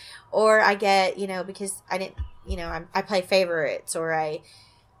about. Or I get, because I didn't, I play favorites, or I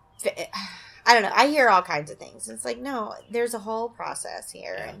don't know. I hear all kinds of things. It's like, no, there's a whole process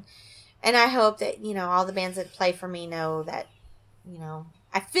here. Yeah. And I hope that, all the bands that play for me know that,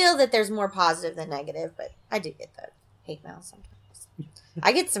 I feel that there's more positive than negative, but I do get the hate mail sometimes.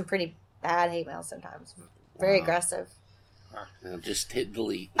 I get some pretty bad hate mail sometimes. Very aggressive. Now just hit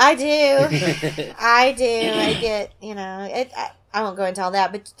delete. I do. I get, I won't go into all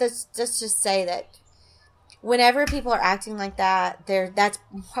that, but just say that whenever people are acting like that, that's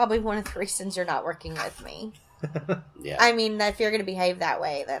probably one of the reasons you're not working with me. Yeah. I mean, if you're going to behave that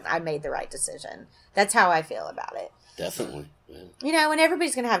way, then I made the right decision. That's how I feel about it. Definitely. Yeah. And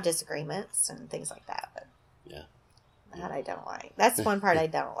everybody's going to have disagreements and things like that, but Yeah. that I don't like. That's one part I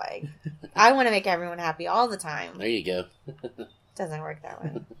don't like. I want to make everyone happy all the time. There you go. Doesn't work that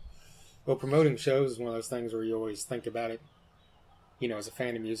way. Well, promoting shows is one of those things where you always think about it. As a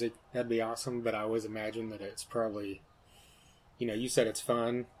fan of music, that'd be awesome, but I always imagine that it's probably, you said it's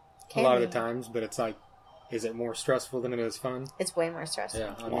fun a lot of the times, but it's like, is it more stressful than it is fun? It's way more stressful.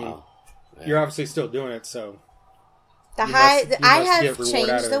 Yeah, I mean, Wow. Yeah. you're obviously still doing it, so I get have reward out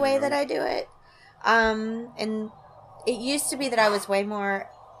changed of the it, way that I do it. And it used to be that I was way more,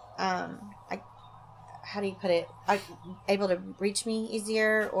 how do you put it? Able to reach me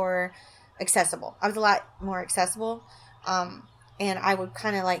easier or accessible. I was a lot more accessible. And I would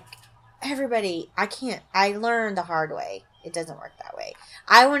kind of like everybody. I learned the hard way. It doesn't work that way.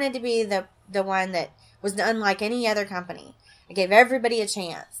 I wanted to be the one that was unlike any other company. I gave everybody a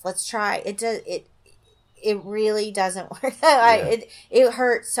chance. Let's try. It really doesn't work. It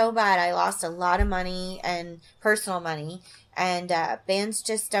hurt so bad. I lost a lot of money and personal money, and bands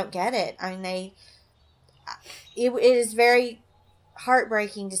just don't get it. I mean, it is very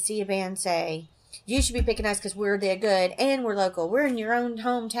heartbreaking to see a band say, "You should be picking us because we're the good and we're local. We're in your own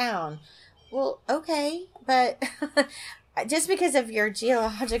hometown." Well, okay, but just because of your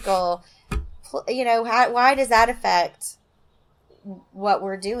geological, why does that affect what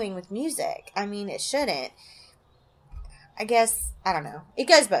we're doing with music? I mean, it shouldn't. I guess, I don't know. It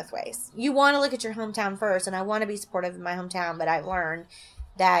goes both ways. You want to look at your hometown first, and I want to be supportive of my hometown, but I've learned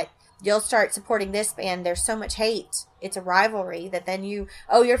that you'll start supporting this band. There's so much hate. It's a rivalry that then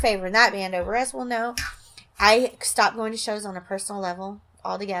you're favoring that band over us. Well, no. I stopped going to shows on a personal level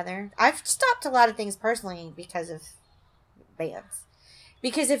altogether. I've stopped a lot of things personally because of bands.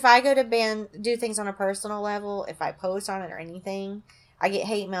 Because if I go to do things on a personal level, if I post on it or anything, I get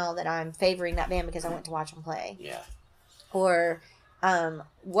hate mail that I'm favoring that band because I went to watch them play. Yeah. Or,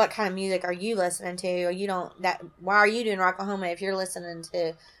 what kind of music are you listening to? Why are you doing Rocklahoma if you're listening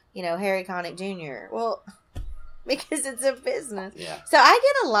to, Harry Connick Jr.? Well, because it's a business. Yeah. So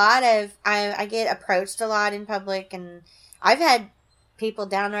I get approached a lot in public, and I've had people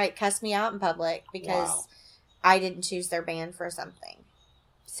downright cuss me out in public because I didn't choose their band for something.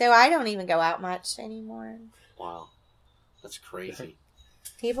 So I don't even go out much anymore. Wow. That's crazy.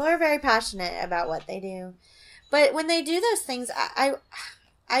 People are very passionate about what they do. But when they do those things,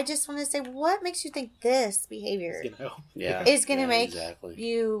 I just want to say, what makes you think this behavior Yeah. is going to make exactly.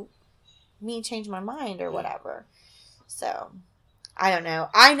 me change my mind or whatever? So, I don't know.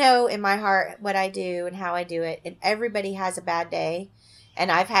 I know in my heart what I do and how I do it. And everybody has a bad day. And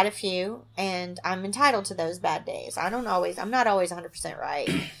I've had a few, and I'm entitled to those bad days. I'm not always 100%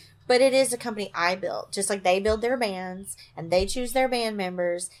 right. But it is a company I built. Just like they build their bands, and they choose their band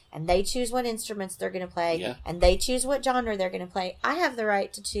members, and they choose what instruments they're going to play, and they choose what genre they're going to play. I have the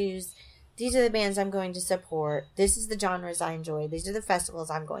right to choose, these are the bands I'm going to support. This is the genres I enjoy. These are the festivals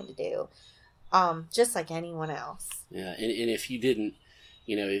I'm going to do. Just like anyone else. Yeah, and if you didn't,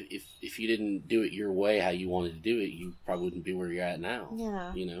 if you didn't do it your way, how you wanted to do it, you probably wouldn't be where you're at now.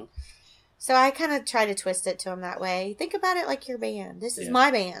 Yeah. So I kind of try to twist it to them that way. Think about it like your band. This is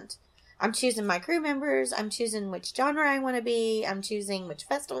my band. I'm choosing my crew members. I'm choosing which genre I want to be. I'm choosing which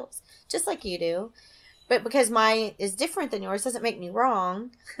festivals, just like you do. But because mine is different than yours doesn't make me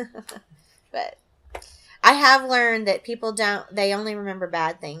wrong. But I have learned that people they only remember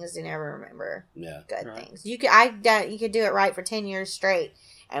bad things. They never remember good things. You could do it right for 10 years straight,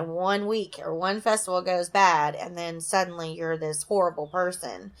 and 1 week or one festival goes bad, and then suddenly you're this horrible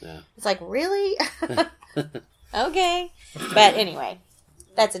person. Yeah. It's like, really? Okay. But anyway,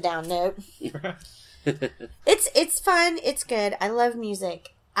 that's a down note. It's fun. It's good. I love music.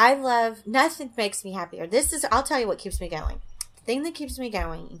 Nothing makes me happier. I'll tell you what keeps me going. The thing that keeps me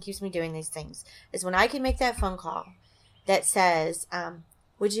going and keeps me doing these things is when I can make that phone call that says,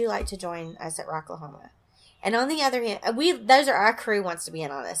 would you like to join us at Rocklahoma? And on the other hand, our crew wants to be in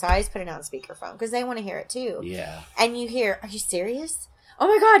on this. So I always put it on speakerphone because they want to hear it too. Yeah. And you hear, are you serious? Oh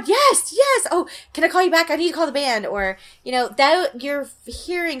my God, yes. Oh, can I call you back? I need to call the band. Or, that you're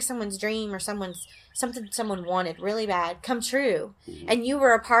hearing someone's dream or something someone wanted really bad come true. Mm-hmm. And you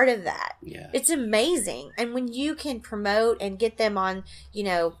were a part of that. Yeah. It's amazing. And when you can promote and get them on,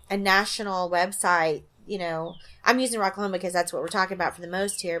 a national website, I'm using Rocklahoma because that's what we're talking about for the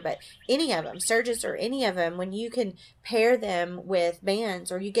most here, but any of them, Sturgis or any of them, when you can pair them with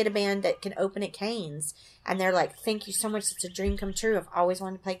bands, or you get a band that can open at Cain's and they're like, thank you so much, it's a dream come true, I've always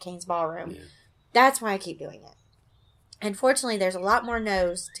wanted to play Cain's Ballroom. Yeah. That's why I keep doing it. Unfortunately, there's a lot more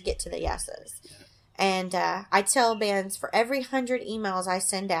no's to get to the yeses. Yeah. And I tell bands, for every 100 emails I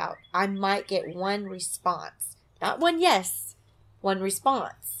send out, I might get one response. Not one yes, one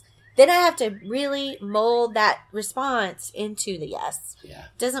response. Then I have to really mold that response into the yes. Yeah.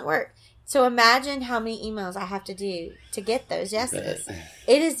 Doesn't work. So imagine how many emails I have to do to get those yeses.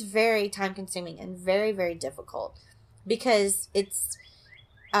 It is very time consuming and very, very difficult because it's,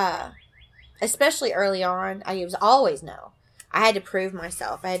 especially early on, I was always no. I had to prove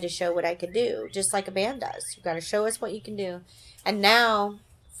myself. I had to show what I could do, just like a band does. You've got to show us what you can do. And now,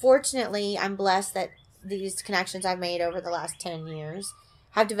 fortunately, I'm blessed that these connections I've made over the last 10 years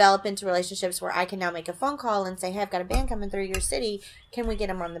have developed into relationships where I can now make a phone call and say, hey, I've got a band coming through your city. Can we get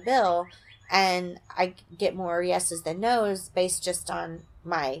them on the bill? And I get more yeses than nos based just on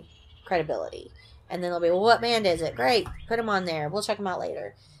my credibility. And then they'll be, well, what band is it? Great. Put them on there. We'll check them out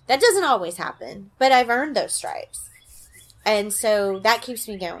later. That doesn't always happen, but I've earned those stripes. And so that keeps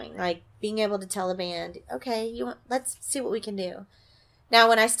me going. Like being able to tell a band, okay, let's see what we can do. Now,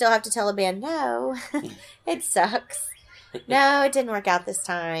 when I still have to tell a band, no, it sucks. No, it didn't work out this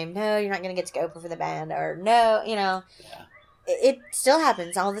time. No, you're not going to get to go open for the band. Or no, it still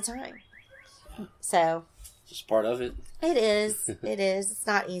happens all the time. Yeah. So. It's just part of it. It is. It is. It's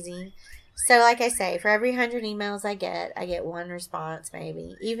not easy. So, like I say, for every 100 emails I get one response,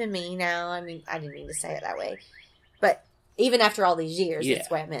 maybe. Even me now, I didn't mean to say it that way. But even after all these years, that's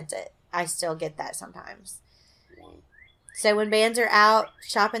the way I meant it. I still get that sometimes. Wow. So, when bands are out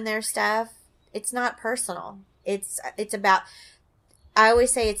shopping their stuff, it's not personal. It's about, I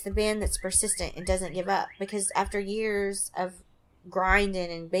always say it's the band that's persistent and doesn't give up, because after years of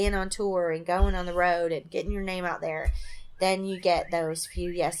grinding and being on tour and going on the road and getting your name out there, then you get those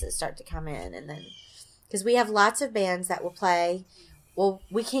few yeses start to come in. And then, because we have lots of bands that will play, well,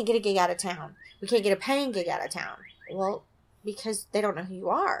 we can't get a gig out of town. We can't get a paying gig out of town. Well, because they don't know who you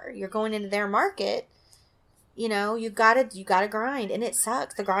are. You're going into their market. You gotta grind, and it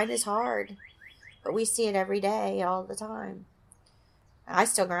sucks. The grind is hard. But we see it every day, all the time. I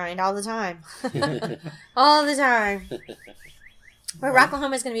still grind all the time. All the time. But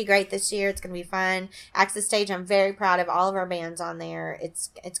Rocklahoma is going to be great this year. It's going to be fun. AXiS Stage, I'm very proud of all of our bands on there. It's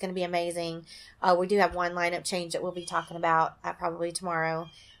going to be amazing. We do have one lineup change that we'll be talking about probably tomorrow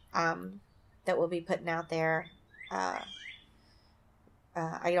that we'll be putting out there. I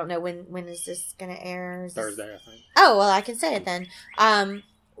don't know when is this going to air? Thursday, I think. Oh, well, I can say it then.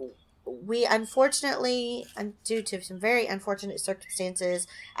 We unfortunately, due to some very unfortunate circumstances,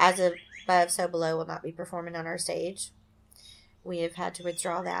 as above, so below, will not be performing on our stage. We have had to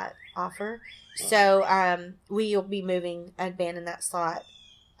withdraw that offer. So we will be moving a band in that slot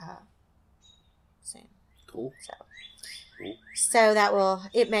soon. Cool. So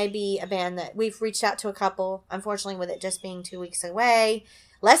it may be a band that we've reached out to a couple, unfortunately, with it just being 2 weeks away.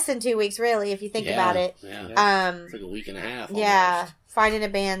 Less than 2 weeks, really, if you think about it. Yeah. It's like a week and a half. Yeah. Almost. Finding a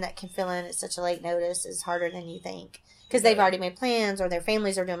band that can fill in at such a late notice is harder than you think. Because they've already made plans, or their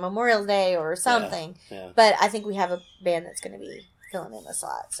families are doing Memorial Day or something. Yeah. But I think we have a band that's going to be filling in the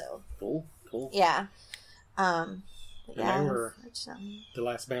slot. So Cool. Yeah. And they were the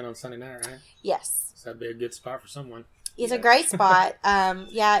last band on Sunday night, right? Yes. So that'd be a good spot for someone. It's a great spot.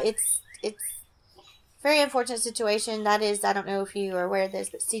 It's a very unfortunate situation. That is, I don't know if you are aware of this,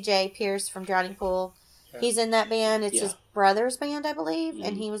 but CJ Pierce from Drowning Pool, he's in that band. It's his brother's band, I believe,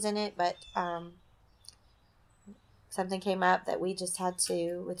 and he was in it, but something came up that we just had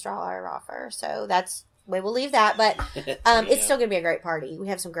to withdraw our offer. So we will leave that, but it's still going to be a great party. We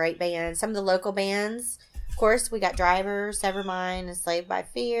have some great bands. Some of the local bands, of course, we got Driver, Severmind, Enslaved by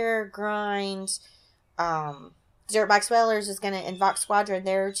Fear, Grind, Dirtbike Swellers is going to, and Vox Squadron,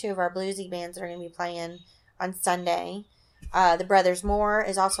 they're two of our bluesy bands that are going to be playing on Sunday. The Brothers Moore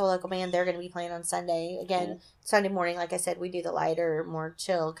is also a local band. They're going to be playing on Sunday. Again, Cool. Sunday morning, like I said, we do the lighter, more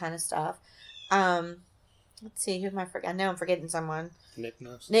chill kind of stuff. Let's see, who am I forgetting? I know I'm forgetting someone.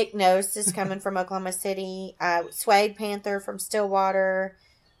 Nicnos is coming from Oklahoma City. Suede Panther from Stillwater.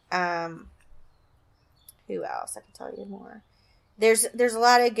 Who else? I can tell you more. There's a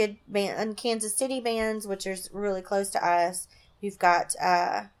lot of good and Kansas City bands, which is really close to us. We've got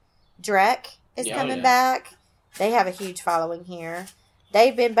Drek is coming back. They have a huge following here.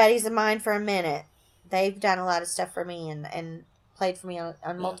 They've been buddies of mine for a minute. They've done a lot of stuff for me and played for me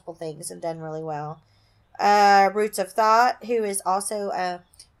on multiple things and done really well. Roots of Thought, who is also a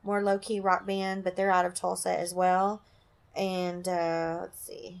more low-key rock band, but they're out of Tulsa as well. And let's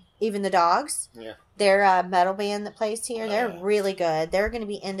see, Even the Dogs. Yeah, they're a metal band that plays here. They're really good. They're going to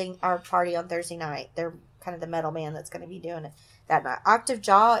be ending our party on Thursday night. They're kind of the metal band that's going to be doing it that night. Octave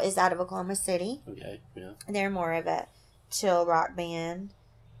Jaw is out of Oklahoma City. Okay, yeah. They're more of a chill rock band.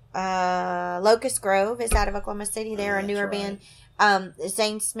 Locust Grove is out of Oklahoma City. They're a newer band.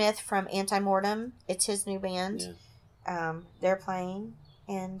 Zane Smith from Anti-Mortem. It's his new band. Yeah. They're playing.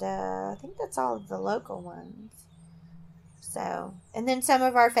 And I think that's all of the local ones. So, and then some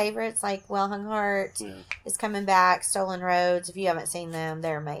of our favorites like Well Hung Heart is coming back. Stolen Roads. If you haven't seen them,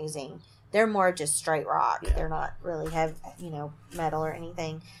 they're amazing. They're more just straight rock. Yeah. They're not really metal or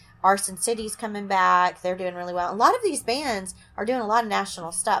anything. Arson City's coming back. They're doing really well. A lot of these bands are doing a lot of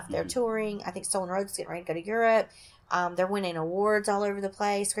national stuff. They're touring. I think Stolen Roads is getting ready to go to Europe. They're winning awards all over the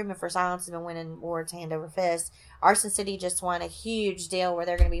place. Screaming for Silence has been winning awards hand over fist. Arson City just won a huge deal where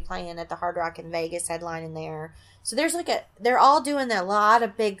they're going to be playing at the Hard Rock in Vegas, headlining there. So there's they're all doing a lot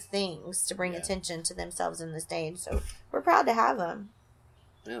of big things to bring attention to themselves in the stage. So we're proud to have them.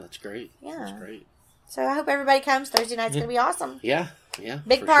 Yeah, that's great. Yeah. That's great. So I hope everybody comes. Thursday night's going to be awesome. Yeah.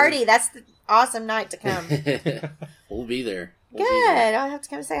 Big party. Sure. That's the awesome night to come. We'll be there. Good. I'll have to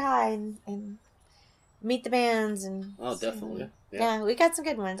come say hi and meet the bands and. Oh, definitely. Yeah, we got some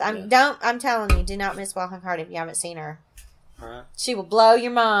good ones. I'm telling you, do not miss Well Hung Heart if you haven't seen her. All right. She will blow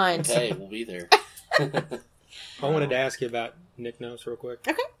your mind. Okay, we'll be there. I wanted to ask you about Nicnos real quick.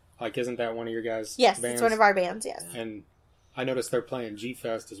 Okay. Like, isn't that one of your guys' Yes, bands? it's one of our bands, yes. And I noticed they're playing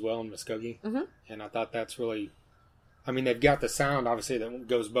G-Fest as well in Muskogee. Mm-hmm. And I thought that's really... I mean, they've got the sound, obviously, that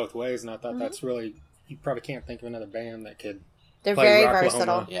goes both ways. And I thought that's really... You probably can't think of another band that could They're play very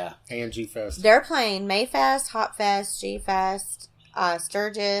Rocklahoma versatile. And G-Fest. They're playing Mayfest, Hopfest, G-Fest,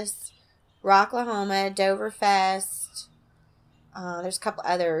 Sturgis, Rocklahoma, Doverfest. There's a couple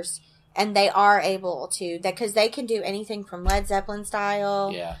others. And they are able to, because they can do anything from Led Zeppelin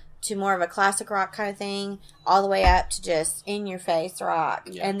style to more of a classic rock kind of thing, all the way up to just in-your-face rock.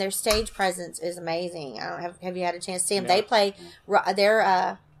 Yeah. And their stage presence is amazing. I don't have you had a chance to see them? No.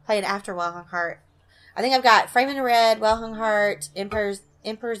 They're playing after Well Hung Heart. I think I've got Framin' the Red, Well Hung Heart, Emperors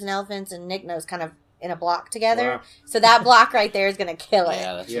and Elephants, and Nicnos kind of in a block together. Wow. So that block right there is going to kill it.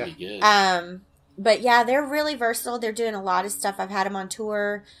 Yeah, that's going to be good. But yeah, they're really versatile. They're doing a lot of stuff. I've had them on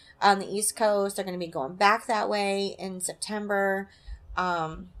tour on the East Coast. They're going to be going back that way in September.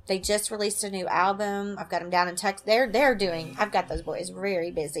 They just released a new album. I've got them down in Texas. They're doing, I've got those boys very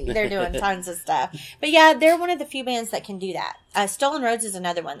busy. They're doing tons of stuff. But yeah, they're one of the few bands that can do that. Stolen Roads is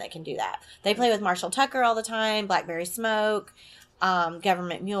another one that can do that. They play with Marshall Tucker all the time, Blackberry Smoke,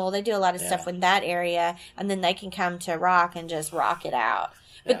 Government Mule. They do a lot of stuff in that area. And then they can come to rock and just rock it out.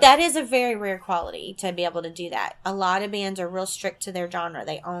 But that is a very rare quality to be able to do that. A lot of bands are real strict to their genre.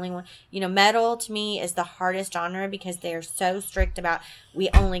 They only want, metal to me is the hardest genre because they're so strict about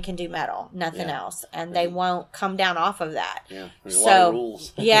we only can do metal, nothing else. And they won't come down off of that. Yeah, there's a lot of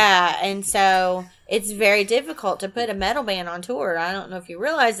rules. And so it's very difficult to put a metal band on tour. I don't know if you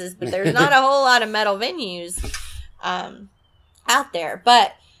realize this, but there's not a whole lot of metal venues out there.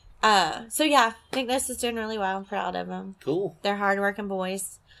 But so yeah, I think this is doing really well. I'm proud of them. Cool. They're hardworking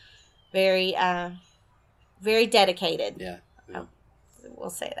boys. Very, very dedicated. Yeah. We'll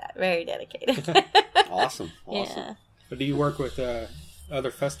say that. Very dedicated. Awesome. Yeah. But do you work with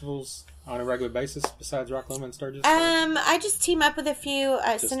other festivals on a regular basis besides Rocklahoma and Sturgis? I just team up with a few.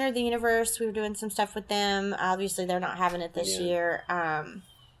 Center of the Universe, we were doing some stuff with them. Obviously, they're not having it this year.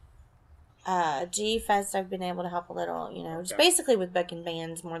 G-Fest, I've been able to help a little, just basically with booking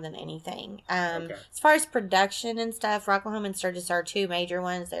bands more than anything. As far as production and stuff, Rocklahoma and Sturgis are two major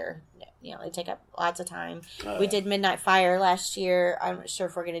ones. They're, they take up lots of time. We did Midnight Fire last year. I'm not sure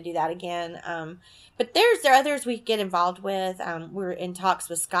if we're going to do that again. But there are others we get involved with. We're in talks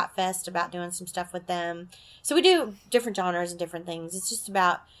with Scott Fest about doing some stuff with them. So we do different genres and different things. It's just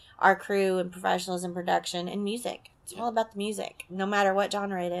about our crew and professionalism, production, and music. It's all about the music, no matter what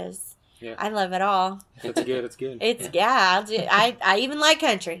genre it is. Yeah. I love it all. If it's good, it's good. I even like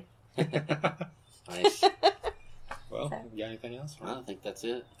country. Nice. Well, you got anything else? I think that's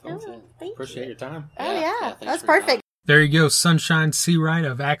it. Appreciate your time. Oh, yeah. thanks That's for your time. perfect. There you go, Sunshine Seawright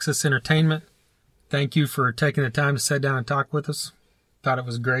of AXiS Entertainment. Thank you for taking the time to sit down and talk with us. Thought it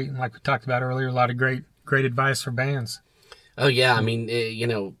was great, and like we talked about earlier, a lot of great advice for bands. Oh yeah, I mean,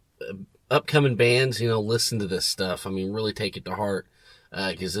 upcoming bands, listen to this stuff. I mean, really take it to heart,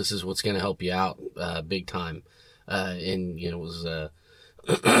 because this is what's going to help you out big time. And it was a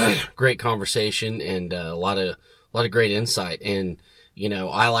great conversation and a lot of great insight. And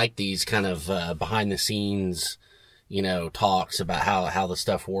I like these kind of behind the scenes, talks about how the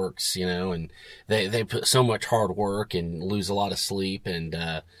stuff works, and they put so much hard work and lose a lot of sleep, and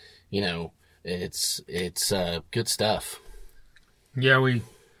it's good stuff. Yeah,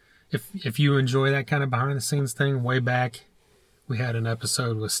 if you enjoy that kind of behind the scenes thing, way back we had an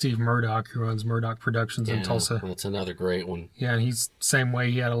episode with Steve Murdoch, who runs Murdoch Productions in Tulsa. That's another great one. Yeah, and he's same way.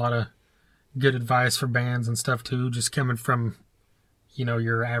 He had a lot of good advice for bands and stuff too, just coming from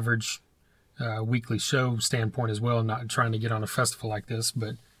your average weekly show standpoint as well, not trying to get on a festival like this,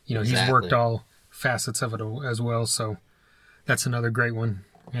 but Exactly. He's worked all facets of it as well, so that's another great one.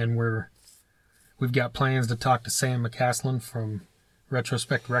 And we've got plans to talk to Sam McCaslin from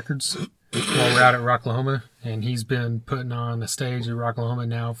Retrospect Records while we're out at Rocklahoma, and he's been putting on a stage at Rocklahoma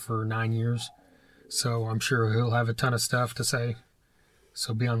now for 9 years, so I'm sure he'll have a ton of stuff to say,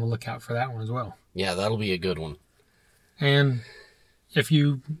 so be on the lookout for that one as well. Yeah, that'll be a good one. And if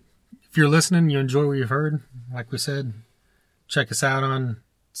you're listening, you enjoy what you've heard, like we said, check us out on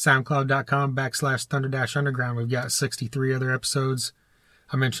soundcloud.com/Thunder-Underground. We've got 63 other episodes.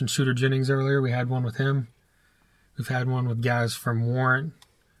 I mentioned Shooter Jennings earlier. We had one with him. We've had one with guys from Warrant,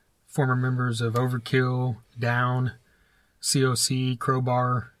 former members of Overkill, Down, COC,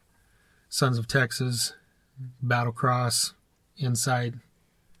 Crowbar, Sons of Texas, Battlecross, Insight,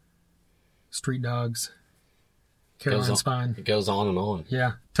 Street Dogs, Caroline Spine. It goes on and on.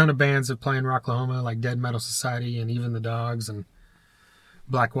 Yeah, ton of bands that play in Rocklahoma, like Dead Metal Society and Even the Dogs and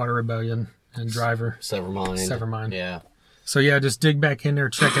Blackwater Rebellion and Driver. Severmind. Yeah. So yeah, just dig back in there,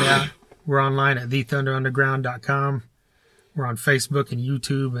 check it out. We're online at thethunderunderground.com. We're on Facebook and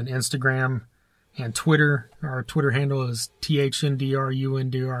YouTube and Instagram and Twitter. Our Twitter handle is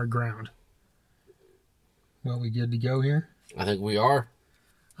THNDRUNDR Ground. Well, we good to go here? I think we are.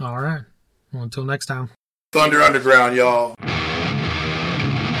 All right. Well, until next time. Thunder Underground, y'all.